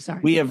 Okay, I'm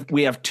sorry.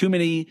 We have too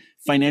many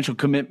financial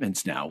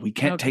commitments now. We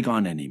can't take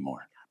on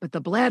anymore. But the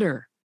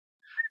bladder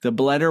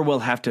will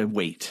have to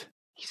wait.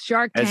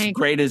 Shark Tank. As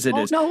great as it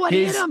is. No, what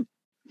hit him?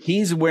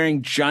 He's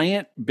wearing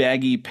giant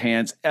baggy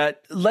pants.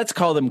 Let's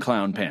call them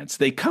clown pants.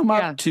 They come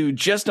up to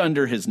just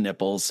under his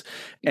nipples,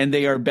 and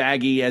they are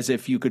baggy as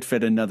if you could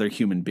fit another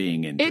human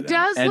being into them. It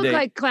does look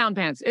like clown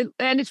pants,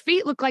 and his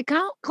feet look like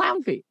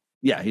clown feet.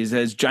 Yeah, he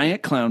has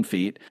giant clown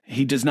feet.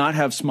 He does not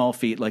have small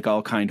feet like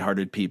all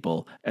kind-hearted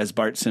people, as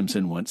Bart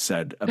Simpson once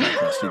said about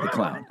Krusty the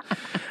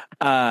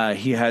Clown.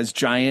 He has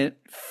giant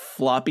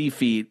floppy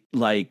feet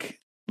like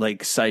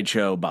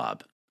Sideshow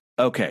Bob.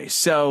 Okay,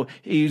 so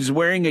he's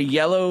wearing a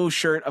yellow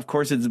shirt. Of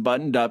course, it's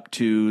buttoned up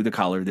to the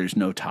collar. There's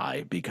no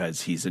tie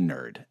because he's a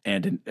nerd.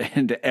 And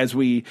as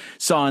we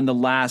saw in the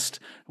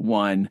last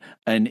one,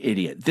 an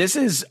idiot. This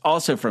is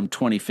also from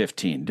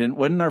 2015.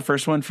 Wasn't our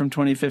first one from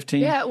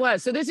 2015? Yeah, it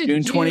was. So this is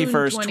June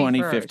 21st,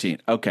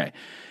 2015. Okay.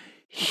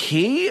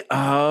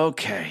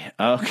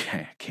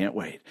 Okay. Can't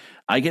wait.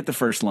 I get the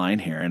first line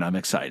here, and I'm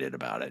excited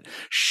about it.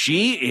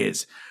 She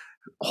is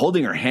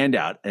holding her hand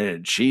out,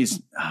 and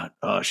she's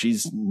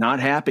not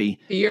happy.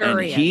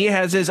 Furious. And he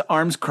has his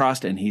arms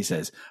crossed, and he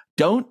says,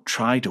 "Don't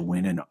try to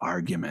win an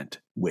argument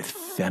with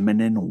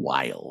feminine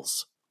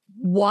wiles."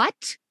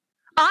 What?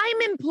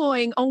 I'm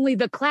employing only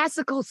the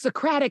classical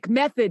Socratic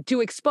method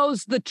to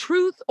expose the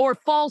truth or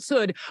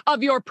falsehood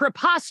of your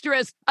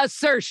preposterous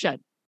assertion.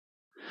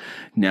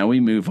 Now we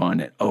move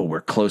on.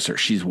 We're closer.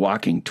 She's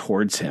walking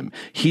towards him.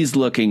 He's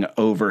looking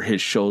over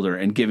his shoulder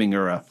and giving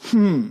her a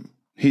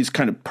He's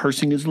kind of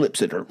pursing his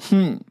lips at her.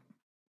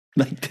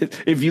 Like this.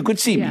 If you could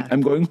see me,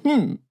 I'm going,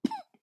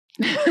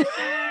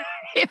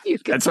 If you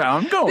could, that's how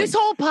I'm going. This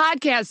whole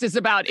podcast is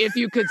about if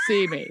you could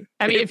see me.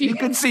 I mean, if you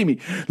could see me.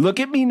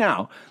 Look at me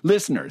now.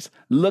 Listeners,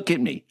 look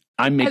at me.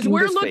 I'm making this face.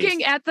 As we're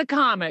looking at the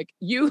comic,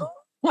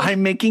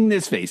 I'm making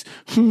this face.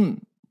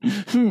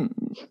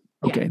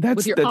 Okay,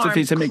 that's the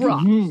face I'm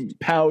making.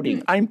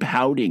 Pouting. I'm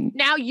pouting.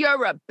 Now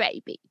you're a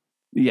baby.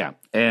 Yeah.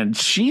 And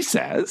she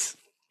says,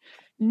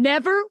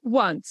 "Never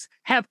once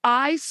have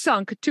I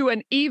sunk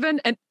to even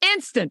an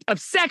instant of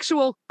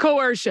sexual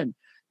coercion.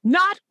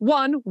 Not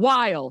one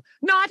while.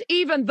 Not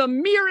even the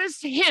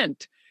merest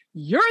hint.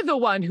 You're the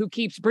one who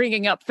keeps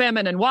bringing up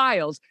feminine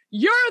wiles.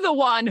 You're the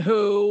one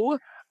who..."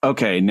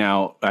 Okay,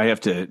 now I have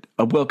to...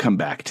 we'll come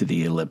back to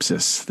the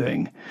ellipsis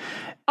thing.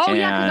 Oh,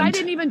 yeah, because I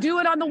didn't even do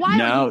it on the wild.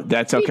 No,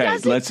 that's okay. He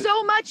does it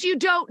so much you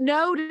don't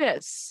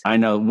notice. I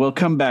know. We'll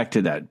come back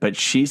to that. But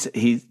she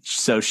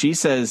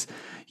says...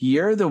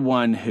 "You're the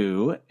one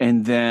who,"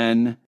 and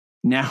then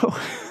now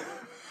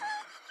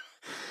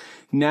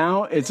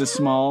it's a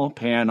small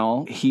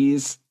panel.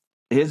 His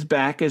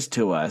back is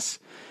to us.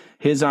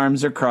 His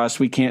arms are crossed.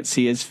 We can't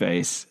see his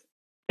face.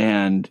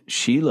 And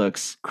she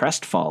looks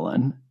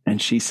crestfallen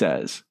and she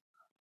says,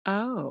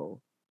 "Oh."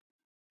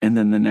 And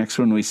then the next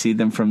one, we see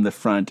them from the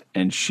front,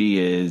 and she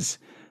is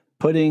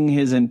putting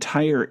his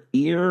entire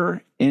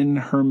ear in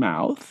her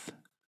mouth.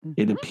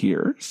 It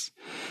appears.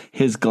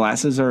 His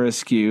glasses are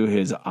askew.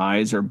 His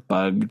eyes are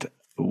bugged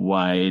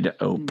wide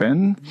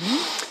open.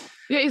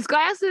 Yeah, his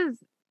glasses.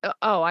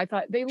 I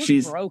thought they look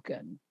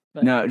broken.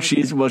 No,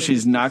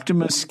 she's knocked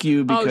him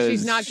askew because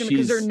she's knocked him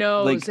because her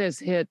nose has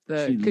hit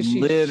the. She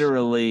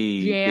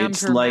literally,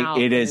 it's like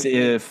it is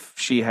if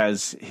she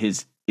has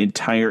his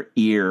entire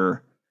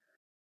ear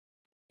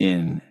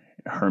in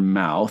her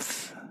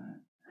mouth.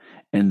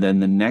 And then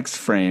the next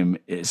frame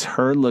is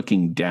her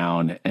looking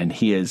down, and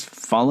he has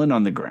fallen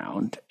on the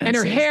ground. And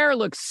her hair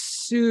looks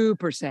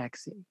super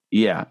sexy.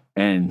 Yeah.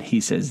 And he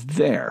says,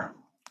 "There,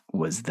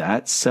 was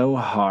that so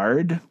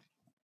hard?"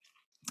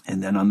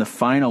 And then on the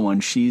final one,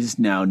 she's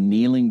now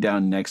kneeling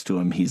down next to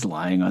him. He's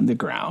lying on the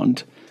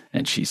ground.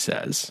 And she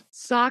says,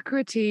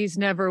 "Socrates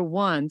never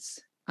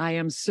once, I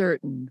am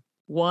certain,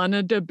 won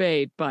a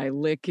debate by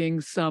licking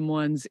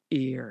someone's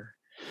ear."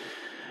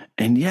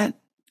 And yet,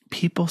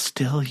 people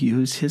still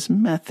use his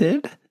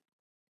method? ?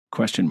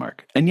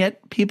 And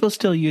yet people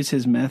still use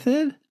his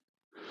method?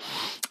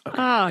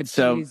 Okay.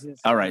 Jesus.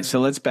 All right. So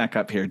let's back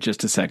up here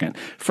just a second.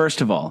 First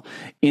of all,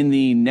 in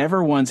the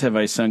 "never once have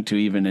I sunk to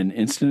even an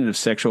instant of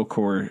sexual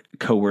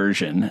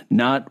coercion,"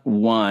 not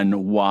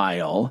one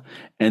while,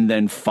 and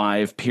then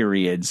 5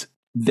 periods.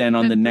 Then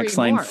on the next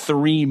line,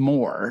 3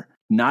 more.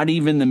 Not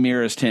even the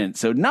merest hint.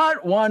 So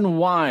not one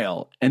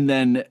while, and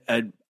then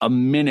a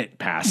minute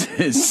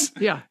passes.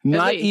 Yeah.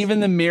 Not even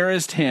the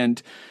merest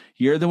hint.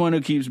 You're the one who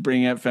keeps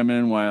bringing up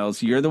feminine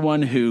wiles. You're the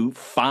one who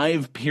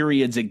 5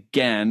 periods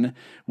again.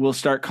 We'll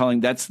start calling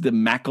that's the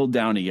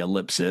McEldowney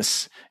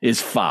ellipsis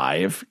is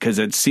 5 because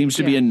it seems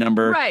to be a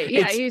number. Right.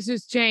 Yeah. He's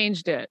just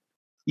changed it.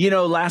 You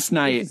know, last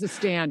night it's the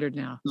standard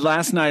now.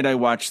 Last night I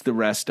watched the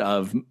rest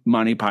of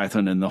Monty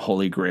Python and the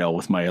Holy Grail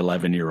with my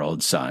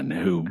 11-year-old son,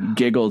 who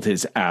giggled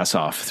his ass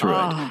off through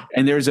it.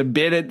 And there's a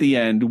bit at the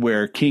end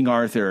where King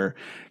Arthur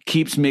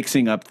keeps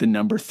mixing up the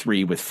number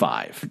 3 with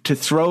 5. To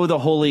throw the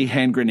holy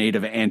hand grenade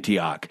of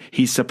Antioch,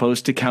 he's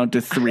supposed to count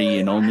to 3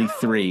 and only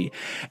 3.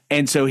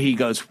 And so he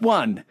goes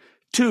 1,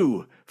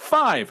 2,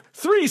 5,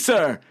 3,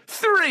 sir,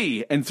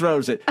 3, and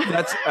throws it.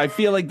 I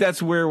feel like that's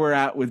where we're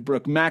at with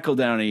Brooke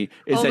McEldowney.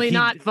 Only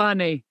not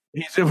funny.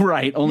 He's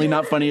right, only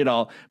not funny at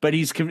all. But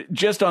he's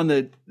just on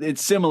the.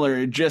 It's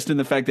similar, just in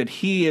the fact that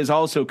he is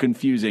also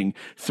confusing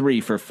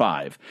 3 for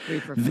 5. 3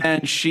 for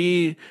 5.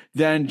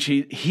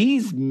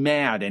 He's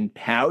mad and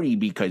pouty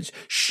because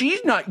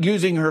she's not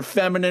using her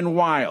feminine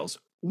wiles.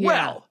 Yeah.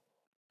 Well,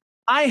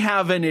 I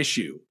have an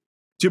issue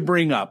to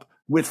bring up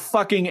with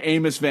fucking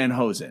Amos Van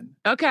Hosen.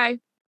 Okay,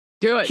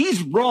 do it.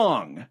 He's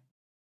wrong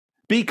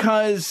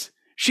because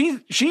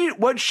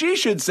what she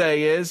should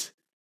say is,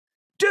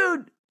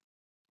 dude,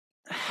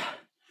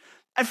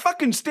 I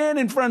fucking stand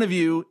in front of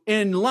you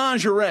in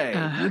lingerie.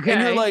 Okay.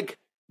 And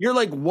you're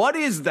like, what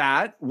is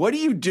that? What are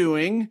you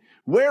doing?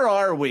 Where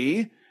are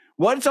we?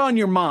 What's on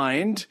your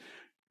mind?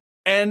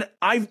 And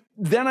I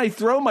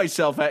throw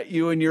myself at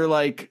you and you're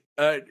like,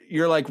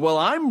 well,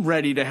 I'm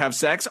ready to have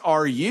sex.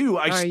 Are you?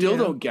 I still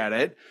don't get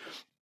it.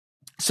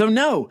 So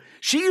no,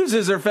 she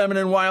uses her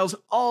feminine wiles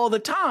all the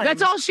time.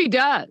 That's all she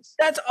does.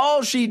 That's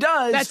all she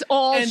does. That's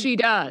all she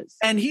does.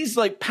 And he's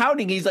like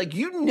pouting. He's like,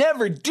 you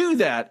never do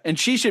that. And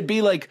she should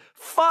be like,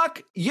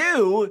 fuck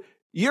you.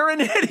 You're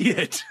an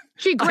idiot.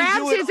 She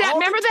grabs his ass.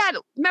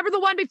 Remember the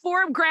one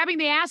before him grabbing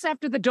the ass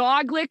after the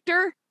dog licked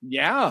her?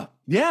 Yeah.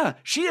 Yeah.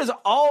 She is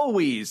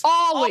always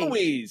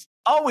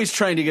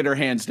trying to get her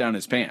hands down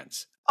his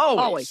pants.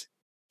 Always.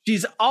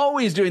 She's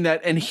always doing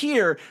that. And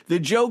here the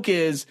joke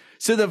is,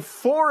 so the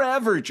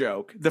forever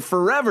joke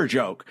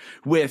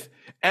with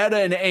Etta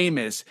and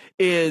Amos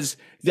is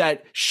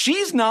that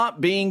she's not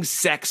being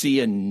sexy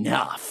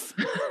enough.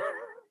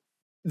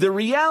 The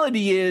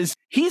reality is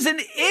he's an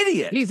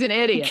idiot. He's an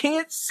idiot. He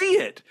can't see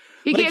it.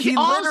 He can't see.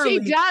 All she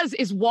does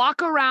is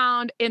walk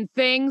around in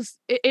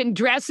in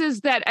dresses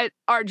that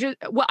are just,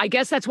 well, I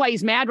guess that's why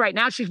he's mad right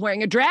now. She's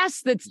wearing a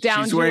dress that's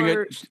down to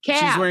her calves.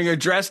 She's wearing a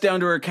dress down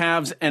to her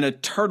calves and a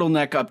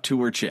turtleneck up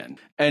to her chin.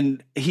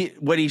 And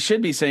what he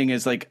should be saying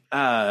is like,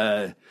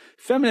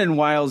 feminine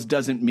wiles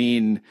doesn't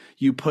mean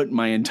you put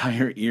my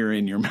entire ear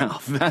in your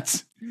mouth.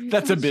 That's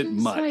a bit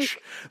much.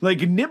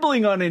 Like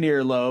nibbling on an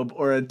earlobe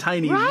or a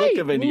tiny lick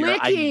of an ear,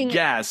 I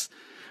guess.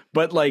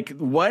 But like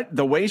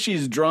the way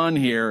she's drawn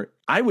here,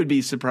 I would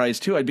be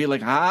surprised too. I'd be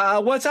like,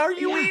 are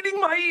you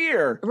eating my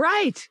ear?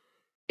 Right.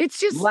 It's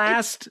just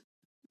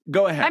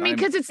go ahead. I mean,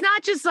 because it's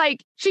not just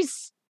like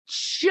she's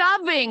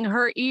shoving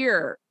her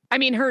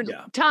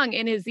tongue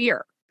in his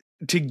ear.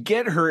 To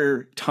get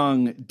her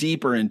tongue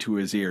deeper into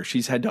his ear,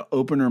 she's had to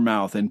open her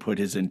mouth and put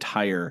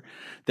the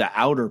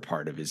outer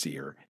part of his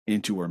ear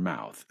into her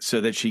mouth so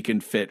that she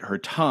can fit her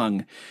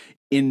tongue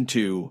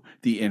into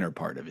the inner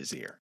part of his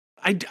ear.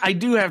 I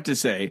do have to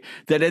say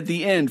that at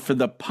the end, for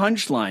the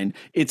punchline,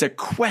 it's a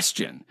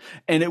question.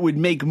 And it would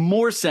make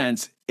more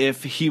sense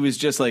if he was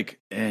just like,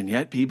 and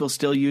yet people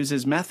still use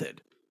his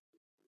method.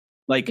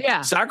 Like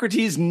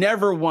Socrates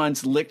never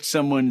once licked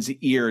someone's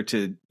ear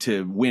to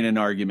win an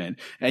argument.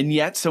 And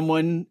yet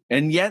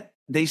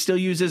they still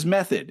use his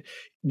method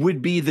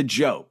would be the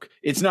joke.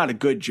 It's not a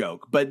good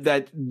joke, but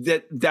that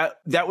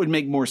would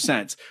make more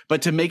sense.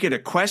 But to make it a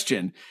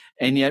question,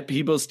 and yet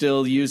people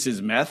still use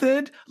his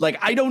method? Like,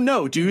 I don't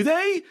know. Do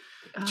they?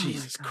 Oh,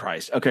 Jesus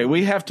Christ. Okay,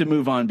 we have to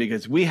move on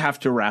because we have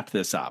to wrap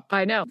this up.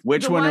 I know.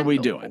 Which one are we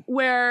doing?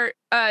 Where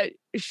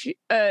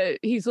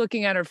he's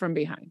looking at her from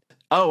behind.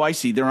 Oh, I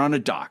see. They're on a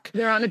dock.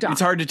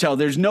 It's hard to tell.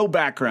 There's no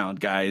background,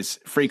 guys,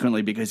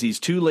 frequently because he's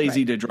too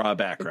lazy to draw a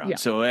background. Yeah.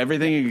 So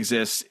everything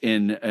exists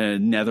in a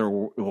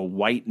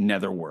white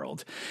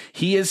netherworld.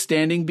 He is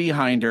standing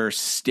behind her,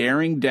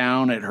 staring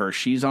down at her.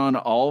 She's on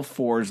all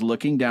fours,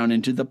 looking down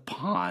into the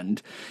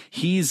pond.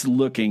 He's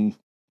looking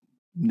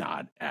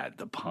not at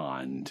the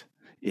pond.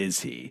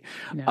 Is he?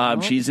 No.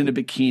 She's in a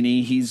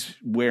bikini. He's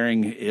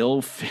wearing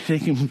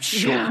ill-fitting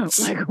shorts.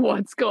 Yeah, like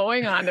what's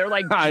going on? They're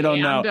like I don't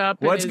know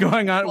up what's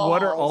going on. Balls.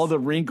 What are all the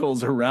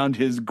wrinkles around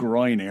his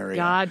groin area?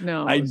 God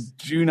knows. I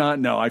do not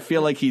know. I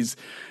feel like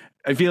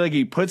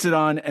he puts it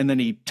on and then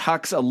he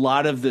tucks a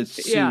lot of the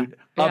suit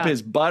up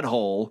his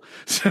butthole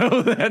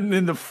so that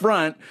in the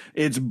front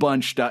it's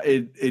bunched up.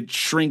 It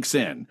shrinks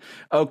in.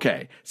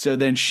 Okay, so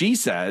then she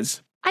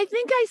says, "I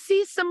think I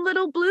see some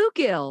little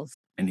bluegills,"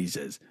 and he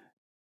says,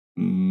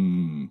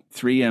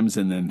 3 M's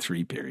and then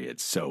 3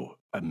 periods. So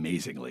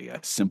amazingly, a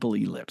simple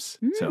ellipse.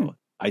 So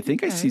I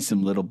think I see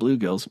some little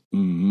bluegills.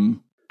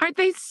 Aren't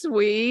they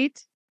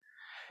sweet?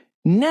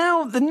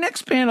 Now, the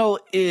next panel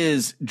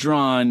is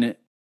drawn,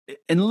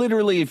 and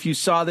literally, if you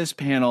saw this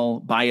panel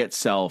by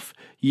itself,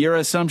 your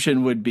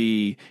assumption would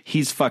be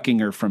he's fucking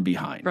her from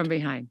behind. From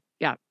behind.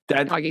 Yeah.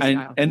 Doggy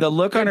style. And the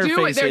look on her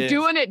face they're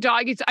doing it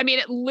doggy style. I mean,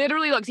 it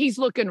literally looks, he's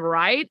looking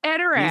right at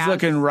her ass. He's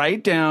looking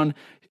right down,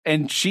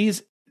 and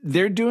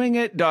they're doing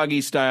it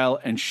doggy style,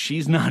 and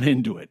she's not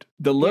into it.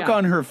 The look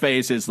on her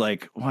face is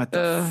like, what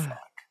the fuck?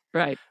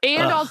 Right.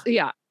 And also,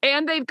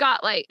 and they've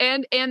got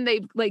and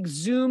they've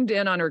zoomed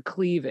in on her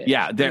cleavage.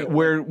 Yeah,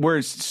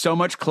 we're so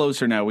much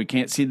closer now. We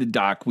can't see the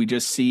dock. We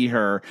just see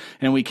her,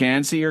 and we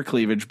can see her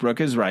cleavage.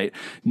 Brooke is right.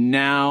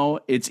 Now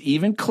it's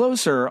even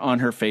closer on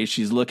her face.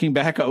 She's looking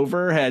back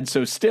over her head.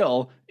 So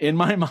still, in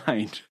my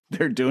mind,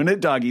 they're doing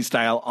it doggy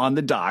style on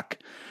the dock.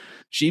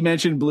 She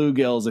mentioned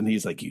bluegills, and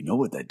he's like, you know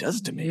what that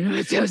does to me?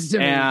 It does to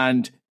me.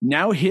 And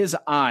now his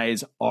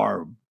eyes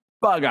are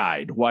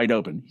bug-eyed, wide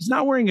open. He's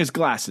not wearing his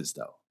glasses,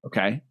 though,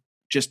 okay?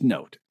 Just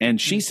note. And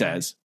she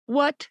says,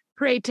 what,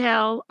 pray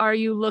tell, are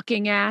you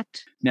looking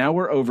at? now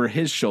we're over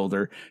his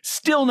shoulder,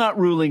 still not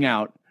ruling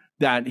out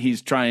that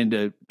he's trying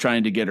to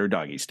get her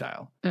doggy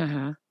style.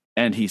 Uh-huh.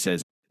 And he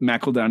says,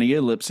 McEldowney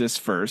ellipsis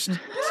first.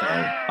 So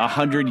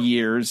 100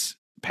 years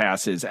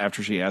passes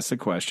after she asks the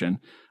question.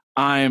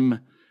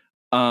 I'm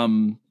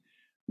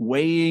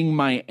weighing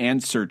my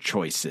answer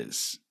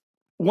choices.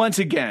 Once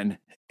again,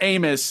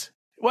 Amos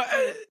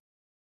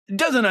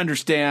doesn't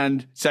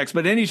understand sex,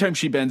 but anytime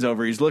she bends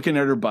over, he's looking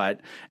at her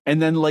butt.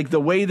 And then like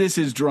the way this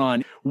is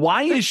drawn,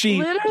 why is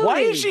she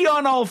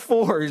on all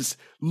fours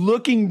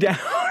looking down?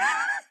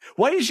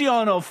 Why is she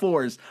on all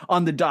fours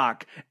on the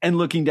dock and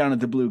looking down at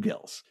the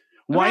bluegills?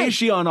 Why is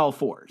she on all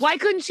fours? Why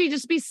couldn't she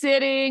just be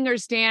sitting or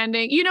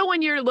standing? You know,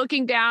 when you're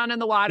looking down in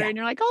the water and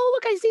you're like, oh,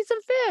 look, I see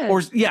some fish.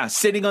 Or,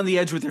 sitting on the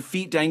edge with her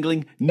feet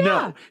dangling. Yeah.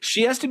 No,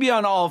 she has to be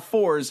on all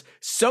fours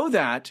so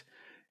that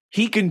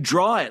he can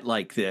draw it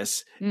like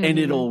this and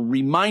it'll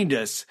remind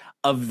us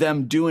of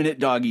them doing it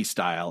doggy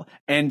style.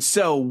 And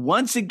so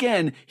once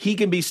again, he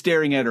can be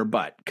staring at her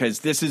butt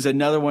because this is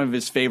another one of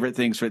his favorite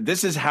things.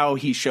 This is how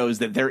he shows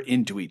that they're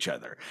into each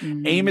other.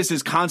 Amos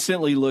is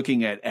constantly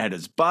looking at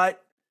Edda's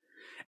butt.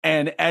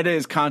 And Edda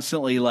is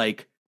constantly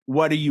like,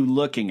 what are you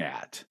looking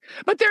at?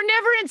 But they're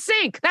never in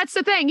sync. That's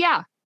the thing.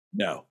 Yeah.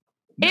 No.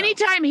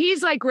 Anytime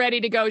he's like ready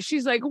to go,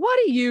 she's like, what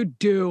are you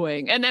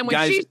doing? And then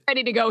when she's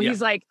ready to go,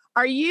 he's like,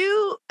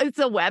 is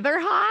the weather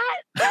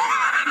hot?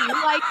 You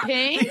like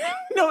pink?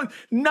 No,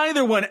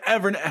 neither one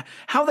ever.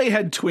 How they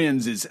had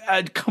twins is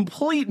a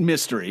complete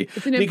mystery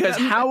because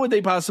how would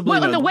they possibly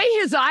know? And the way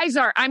his eyes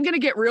are, I'm going to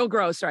get real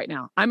gross right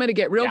now. I'm going to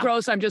get real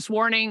gross. I'm just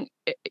warning,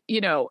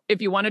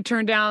 if you want to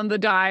turn down the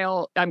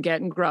dial, I'm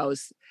getting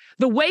gross.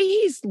 The way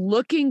he's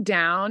looking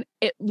down,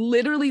 it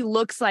literally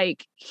looks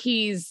like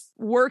he's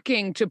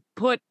working to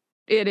put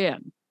it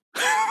in.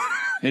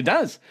 It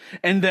does.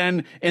 And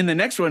then in the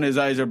next one, his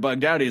eyes are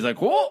bugged out. He's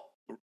like, whoa,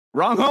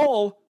 wrong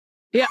hole.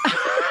 Yeah.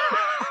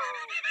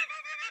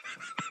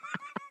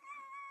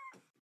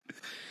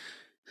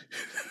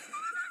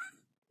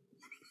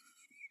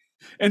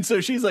 And so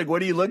she's like,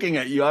 what are you looking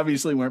at? You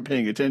obviously weren't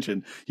paying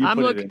attention. I'm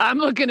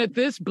looking at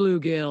this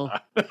bluegill.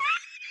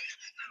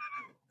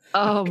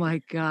 Oh,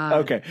 my God.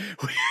 Okay.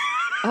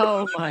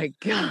 Oh my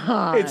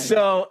God. It's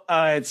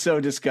so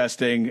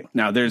disgusting.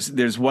 Now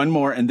there's one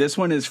more, and this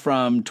one is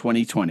from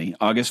 2020,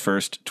 August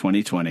 1st,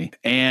 2020.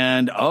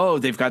 And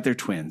they've got their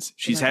twins.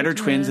 She's had her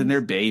twins and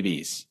they're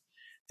babies.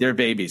 They're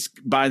babies.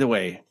 By the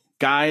way,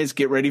 guys,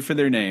 get ready for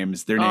their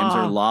names. Their names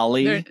are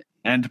Lolly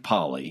and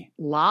Polly.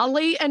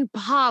 Lolly and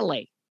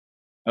Polly.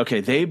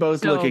 Okay, they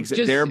both look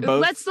they're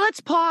both.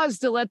 Let's pause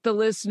to let the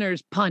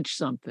listeners punch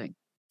something.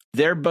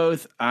 They're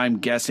both, I'm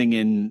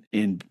guessing,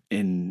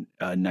 in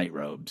night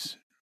robes.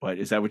 What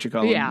is that? What you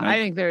call them? Yeah, I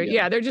think they're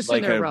they're just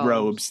like in their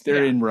robes.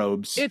 They're in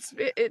robes. It's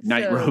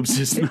night robes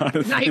is not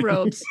a night thing.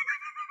 robes.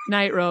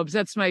 Night robes.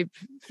 That's my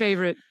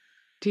favorite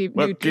new TV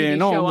Working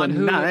show on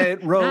Hulu.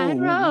 Night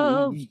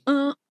robes.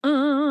 Night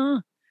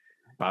robes.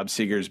 Bob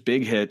Seger's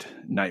big hit,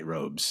 Night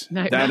Robes.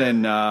 Night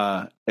and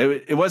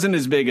it wasn't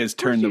as big as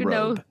Turn the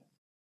Robe. Know.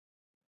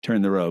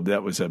 Turn the Robe.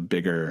 That was a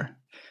bigger.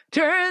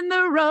 Turn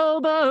the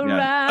robe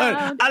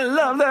around. I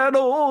love that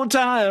old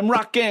time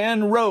rock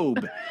and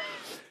robe.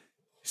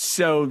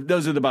 So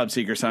those are the Bob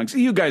Seger songs.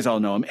 You guys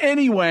all know them.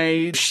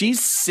 Anyway, she's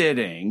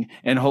sitting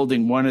and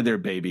holding one of their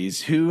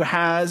babies who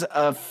has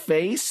a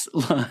face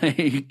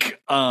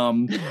like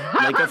a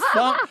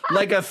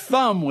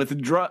thumb with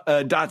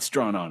dots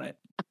drawn on it.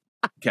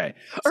 Okay.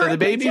 So the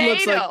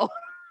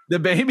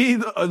baby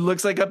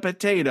looks like a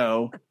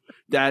potato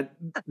that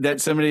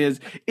somebody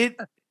has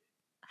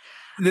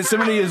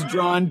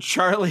drawn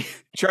Charlie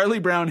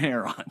Brown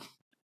hair on.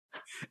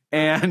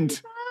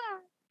 And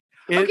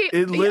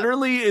it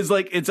literally is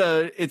like it's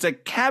a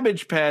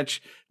Cabbage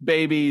Patch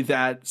baby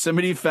that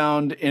somebody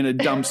found in a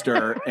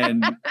dumpster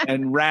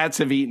and rats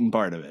have eaten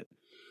part of it.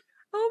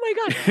 Oh my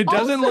God. It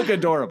doesn't look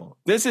adorable.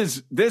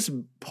 This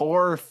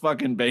poor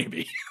fucking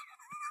baby.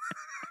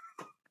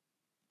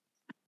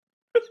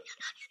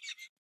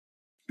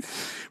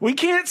 We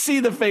can't see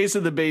the face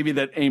of the baby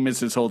that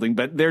Amos is holding,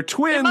 but they're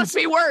twins. It must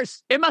be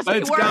worse.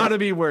 It's gotta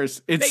be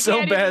worse. It's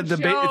so bad.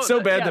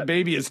 The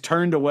baby is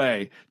turned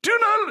away.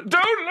 Don't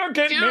look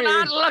at me. Do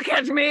not look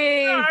at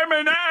me. I'm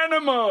an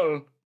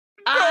animal.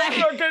 Don't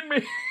look at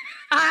me.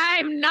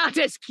 I'm not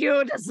as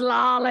cute as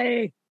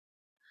Lolly.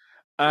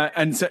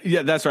 And so,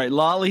 yeah, that's right.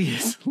 Lolly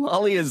is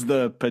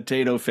the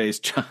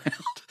potato-faced child.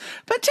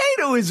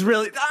 Potato is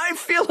really. I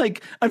feel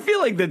like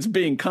that's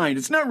being kind.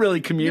 It's not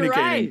really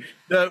communicating.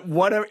 You're right.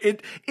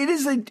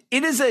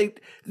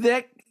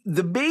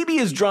 The baby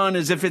is drawn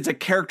as if it's a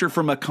character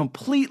from a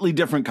completely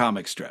different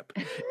comic strip.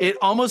 It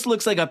almost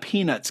looks like a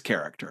Peanuts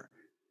character.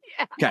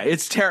 Okay,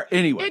 it's terrible.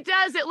 Anyway, It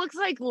does. It looks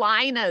like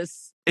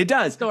Linus. it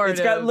does. Sort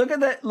It's got of. look at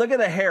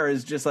the hair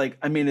is just like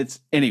it's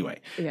anyway.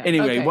 Yeah,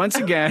 Anyway, okay. once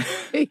again,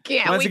 We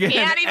can't even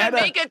Etta-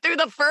 make it through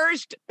the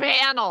first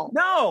panel.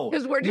 no,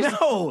 'Cause we're just-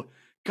 no.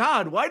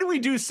 God, why do we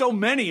do so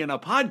many in a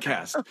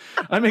podcast?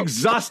 I'm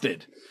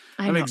exhausted.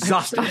 I'm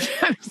exhausted.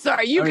 I'm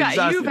sorry.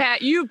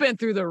 You've been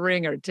through the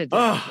ringer today.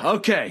 Oh,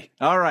 okay.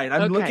 All right.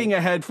 I'm Okay. looking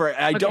ahead for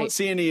I Okay. don't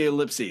see any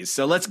ellipses.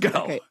 So let's go.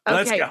 Okay.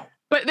 Let's Okay. go.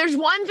 But there's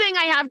one thing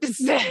I have to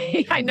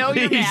say. I know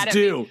you're Please mad at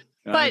do. me.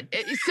 But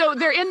so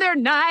they're in their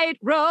night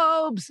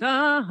robes,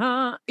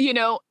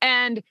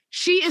 and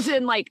she is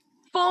in like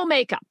full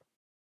makeup.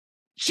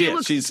 She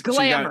looks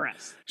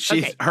glamorous.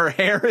 Her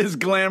hair is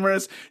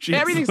glamorous. She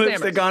has Everything's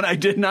lipstick glamorous. on. I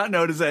did not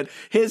notice that.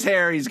 His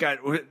hair, he's got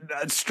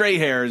stray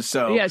hairs.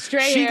 So Yeah,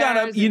 stray she got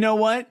up. hairs. You know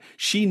what?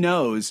 She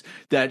knows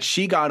that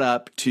she got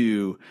up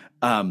to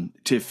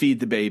feed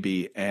the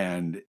baby,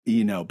 and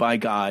by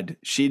God,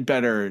 she'd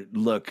better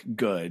look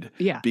good.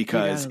 Yeah,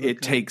 because you gotta look it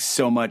good. takes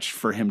so much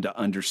for him to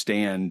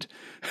understand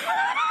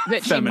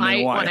That she feminine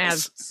might want to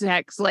wiles. have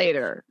sex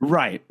later.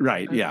 Right,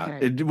 yeah.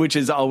 Okay. Which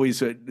is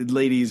always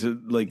ladies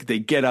like they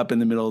get up in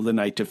the middle of the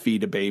night to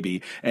feed a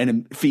baby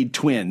and feed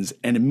twins,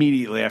 and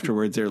immediately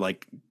afterwards they're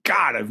like,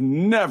 God, I've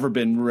never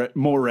been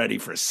more ready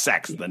for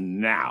sex than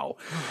now.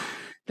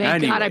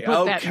 Thank God I Anyway,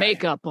 put that okay.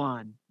 makeup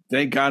on.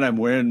 Thank God I'm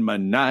wearing my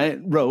night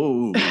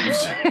robes.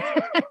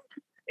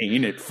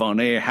 Ain't it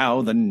funny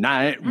how the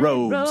night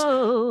robes?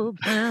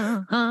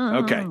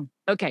 Okay.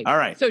 Okay. All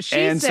right. So she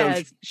And so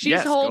says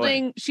yes, go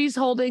ahead. she's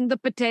holding the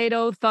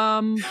potato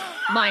thumb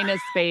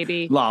Linus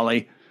baby,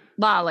 Lolly.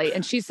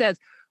 and she says,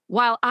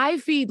 "While I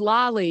feed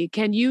Lolly,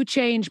 can you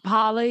change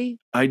Polly?"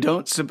 I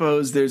don't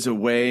suppose there's a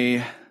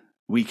way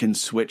we can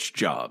switch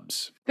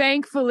jobs.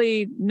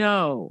 Thankfully,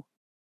 no.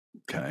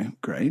 Okay,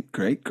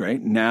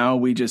 great. Now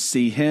we just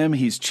see him.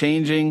 He's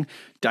changing.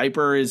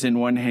 Diaper is in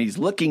one hand. He's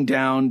looking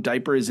down.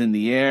 Diaper is in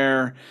the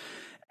air.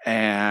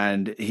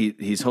 And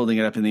he's holding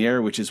it up in the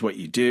air, which is what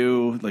you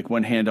do. Like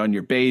one hand on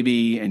your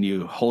baby, and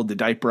you hold the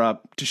diaper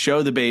up to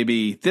show the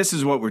baby, this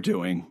is what we're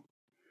doing.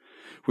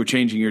 We're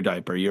changing your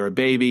diaper. You're a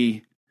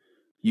baby.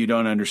 You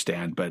don't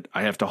understand, but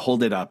I have to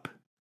hold it up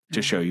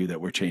to show you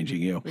that we're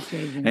changing you.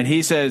 And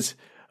he says,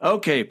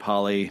 okay,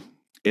 Polly,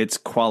 it's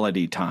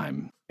quality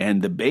time.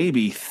 And the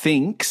baby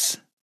thinks,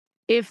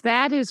 If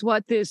that is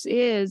what this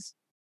is,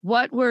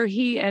 what were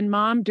he and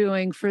Mom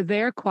doing for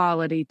their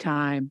quality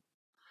time?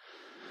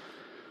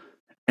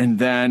 and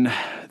then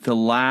the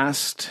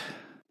last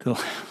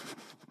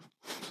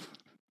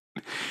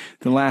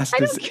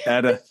is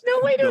Etta. There's no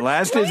way to The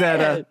last is explain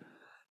Etta. it.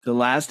 The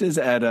last is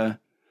Etta.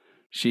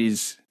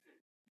 She's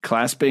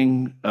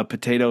clasping a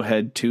potato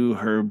head to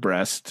her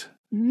breast,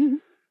 Mhm.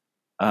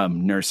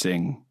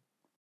 nursing.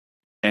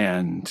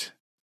 And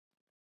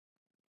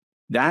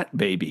that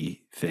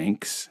baby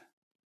thinks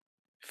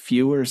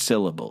fewer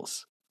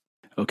syllables.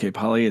 Okay,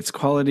 Polly, it's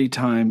quality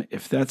time.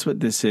 If that's what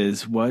this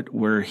is, what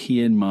were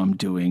he and Mom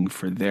doing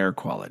for their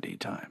quality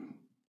time?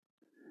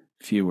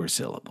 Fewer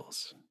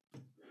syllables.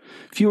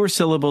 Fewer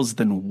syllables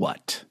than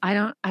what? I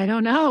don't know. I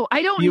don't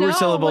know. Fewer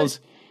syllables.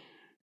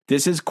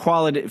 This is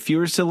quality.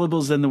 Fewer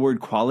syllables than the word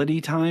quality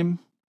time?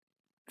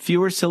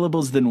 Fewer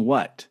syllables than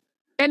what?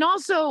 And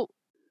also,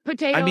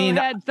 potato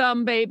head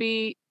thumb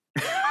baby.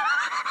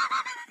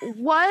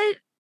 What?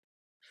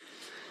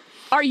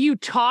 Are you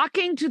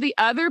talking to the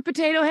other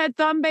potato head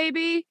thumb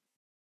baby?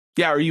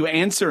 Yeah, are you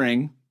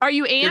answering? Are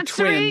you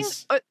answering?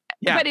 twins.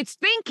 Yeah. But it's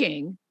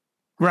thinking.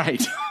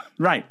 Right,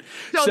 right.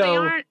 So they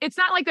aren't, it's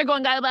not like they're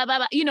going, blah, blah, blah,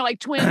 blah. Like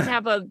twins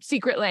have a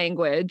secret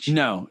language.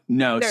 No.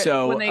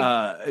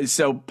 They're-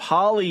 So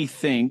Polly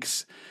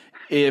thinks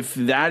if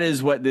that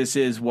is what this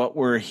is, what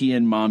were he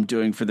and Mom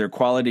doing for their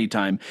quality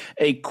time?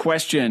 A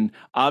question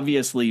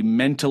obviously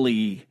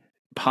mentally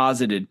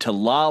posited to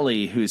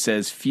Lolly, who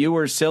says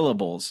fewer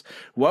syllables.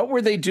 What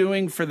were they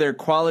doing for their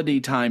quality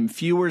time?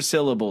 Fewer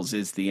syllables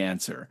is the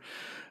answer.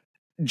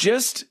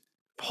 Just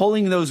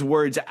pulling those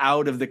words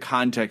out of the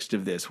context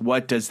of this,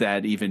 what does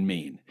that even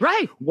mean?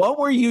 Right. What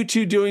were you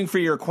two doing for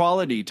your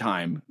quality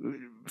time?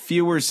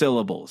 Fewer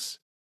syllables.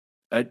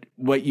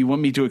 What, you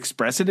want me to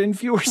express it in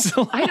fewer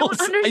syllables? I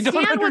don't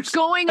understand what's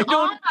going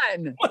on.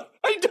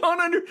 I don't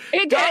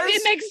understand.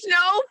 It makes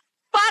no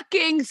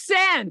fucking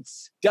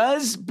sense.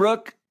 Does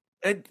Brooke,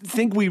 I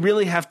think we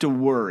really have to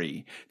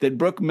worry that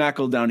Brooke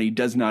McEldowney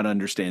does not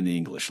understand the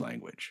English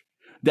language.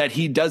 That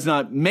he does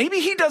not, maybe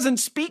he doesn't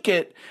speak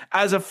it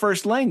as a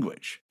first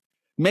language.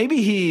 Maybe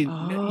he,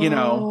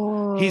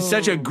 he's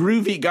such a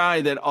groovy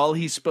guy that all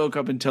he spoke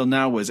up until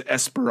now was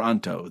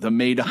Esperanto, the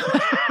made-up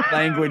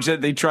language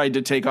that they tried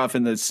to take off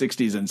in the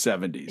 60s and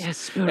 70s.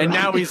 Esperanto. And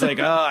now he's like,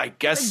 I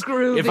guess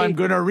Groovy. if I'm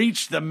going to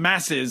reach the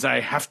masses, I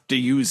have to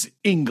use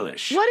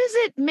English. What does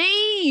it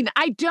mean?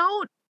 I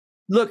don't.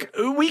 Look,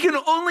 we can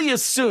only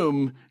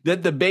assume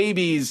that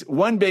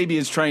one baby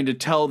is trying to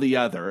tell the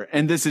other,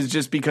 and this is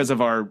just because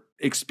of our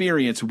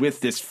experience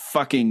with this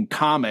fucking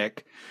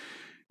comic.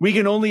 We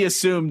can only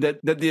assume that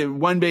the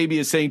one baby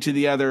is saying to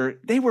the other,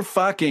 they were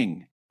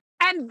fucking.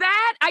 And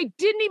that, I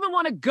didn't even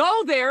want to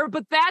go there,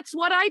 but that's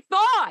what I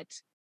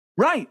thought.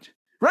 Right.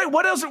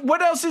 What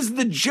else is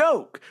the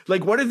joke?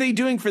 Like, what are they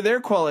doing for their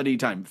quality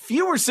time?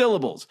 Fewer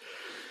syllables.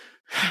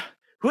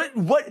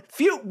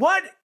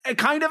 What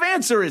kind of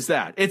answer is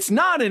that? It's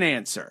not an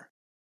answer.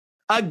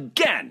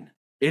 Again,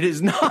 it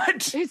is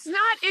not. It's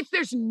not.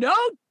 There's no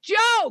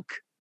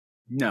joke.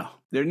 No,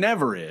 there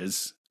never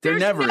is.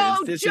 There's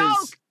no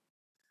joke.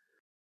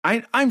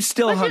 I'm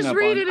still Let's hung just up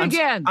read on it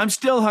again. I'm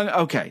still hung.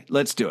 Okay,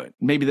 let's do it.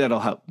 Maybe that'll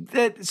help.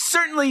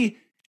 Certainly,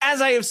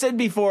 as I have said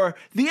before,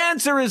 the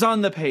answer is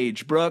on the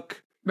page,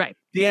 Brooke. Right.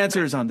 The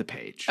answer is on the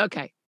page.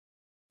 Okay.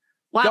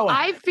 While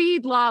I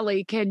feed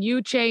Lolly, can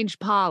you change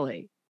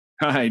Polly?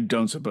 I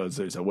don't suppose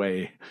there's a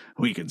way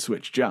we can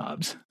switch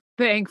jobs.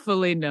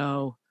 Thankfully,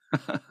 no.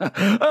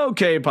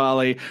 Okay,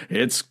 Polly,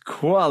 it's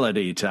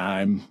quality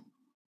time.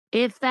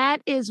 If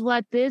that is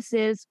what this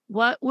is,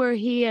 what were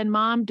he and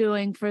Mom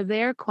doing for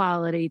their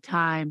quality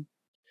time?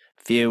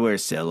 Fewer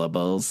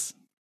syllables.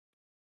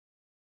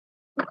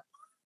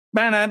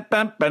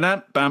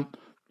 Ba-dum-bum.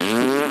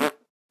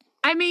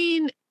 I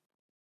mean...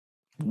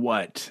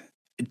 What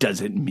does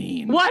it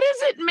mean? What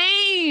does it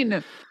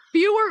mean?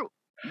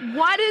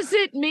 What does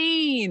it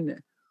mean?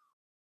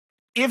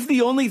 If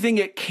the only thing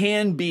it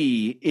can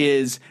be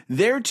is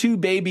their two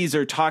babies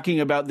are talking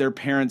about their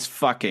parents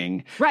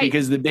fucking, right?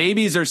 Because the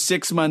babies are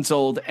 6 months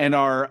old and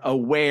are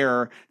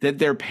aware that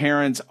their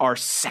parents are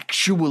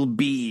sexual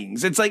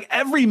beings. It's like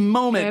every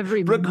moment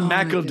Brooke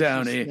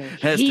McEldowney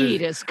has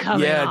heat is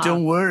coming off.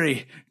 Don't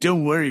worry,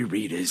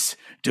 readers.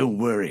 Don't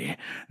worry.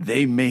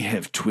 They may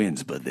have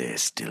twins, but they're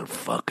still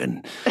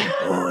fucking.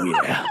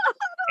 Oh, yeah.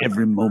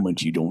 Every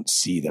moment you don't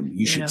see them,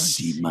 you should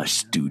see my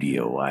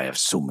studio. I have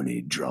so many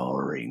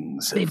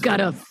drawings. They've got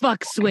a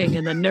fuck swing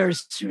in the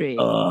nursery.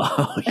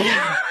 Oh,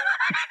 yeah.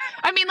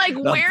 I mean, like,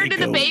 where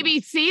did the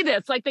babies see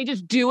this? Like, they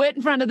just do it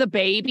in front of the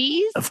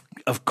babies?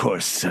 Of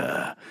course,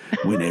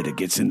 when Etta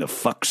gets in the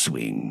fuck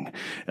swing,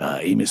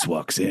 Amos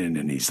walks in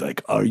and he's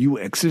like, "Are you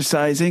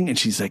exercising?" And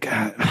she's like,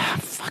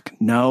 "Fuck,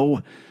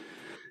 no."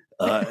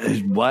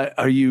 Why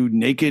are you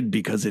naked?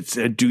 Because it's.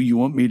 Do you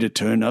want me to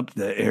turn up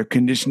the air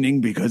conditioning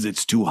because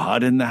it's too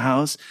hot in the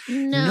house?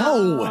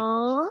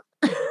 No.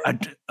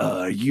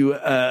 Are you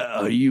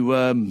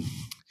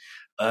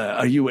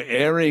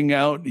airing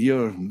out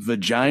your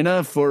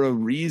vagina for a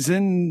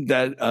reason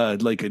that,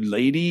 like a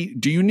lady?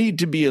 Do you need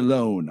to be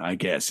alone? I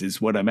guess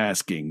is what I'm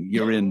asking.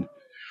 You're in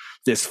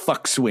this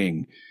fuck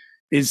swing.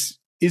 Is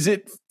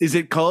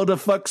it called a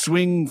fuck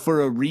swing for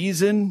a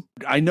reason?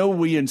 I know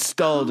we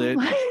installed it.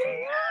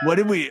 What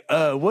did we,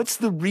 what's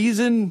the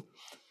reason?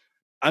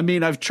 I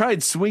mean, I've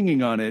tried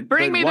swinging on it.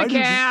 Bring me the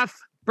calf.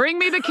 Bring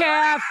me the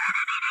calf.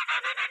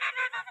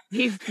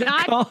 He's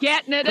not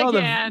getting it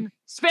again.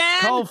 Sven.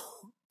 Call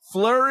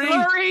Flurry.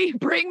 Flurry,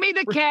 bring me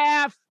the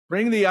calf.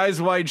 Bring the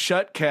eyes wide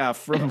shut calf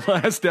from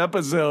last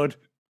episode.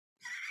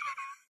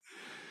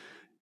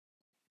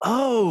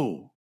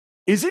 Oh,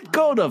 is it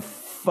called a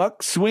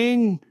fuck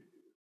swing?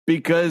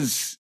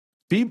 Because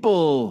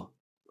people,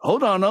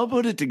 hold on, I'll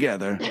put it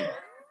together.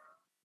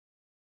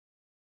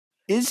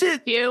 Is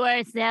it?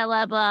 Fewer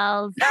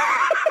syllables.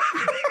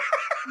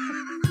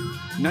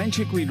 Nine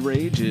Chickweed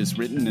Rage is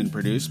written and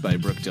produced by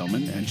Brooke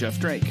Dillman and Jeff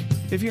Drake.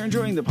 If you're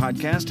enjoying the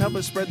podcast, help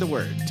us spread the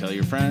word. Tell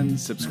your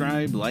friends,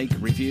 subscribe, like,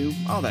 review,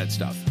 all that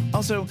stuff.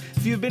 Also,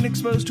 if you've been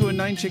exposed to a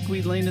Nine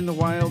Chickweed lane in the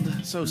wild,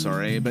 so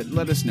sorry, but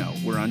let us know.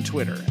 We're on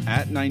Twitter,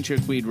 @Nine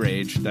Chickweed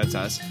Rage. That's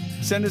us.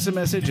 Send us a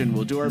message and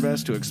we'll do our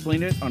best to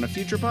explain it on a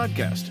future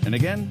podcast. And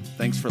again,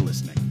 thanks for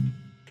listening.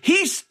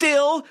 He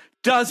still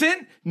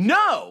doesn't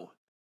know.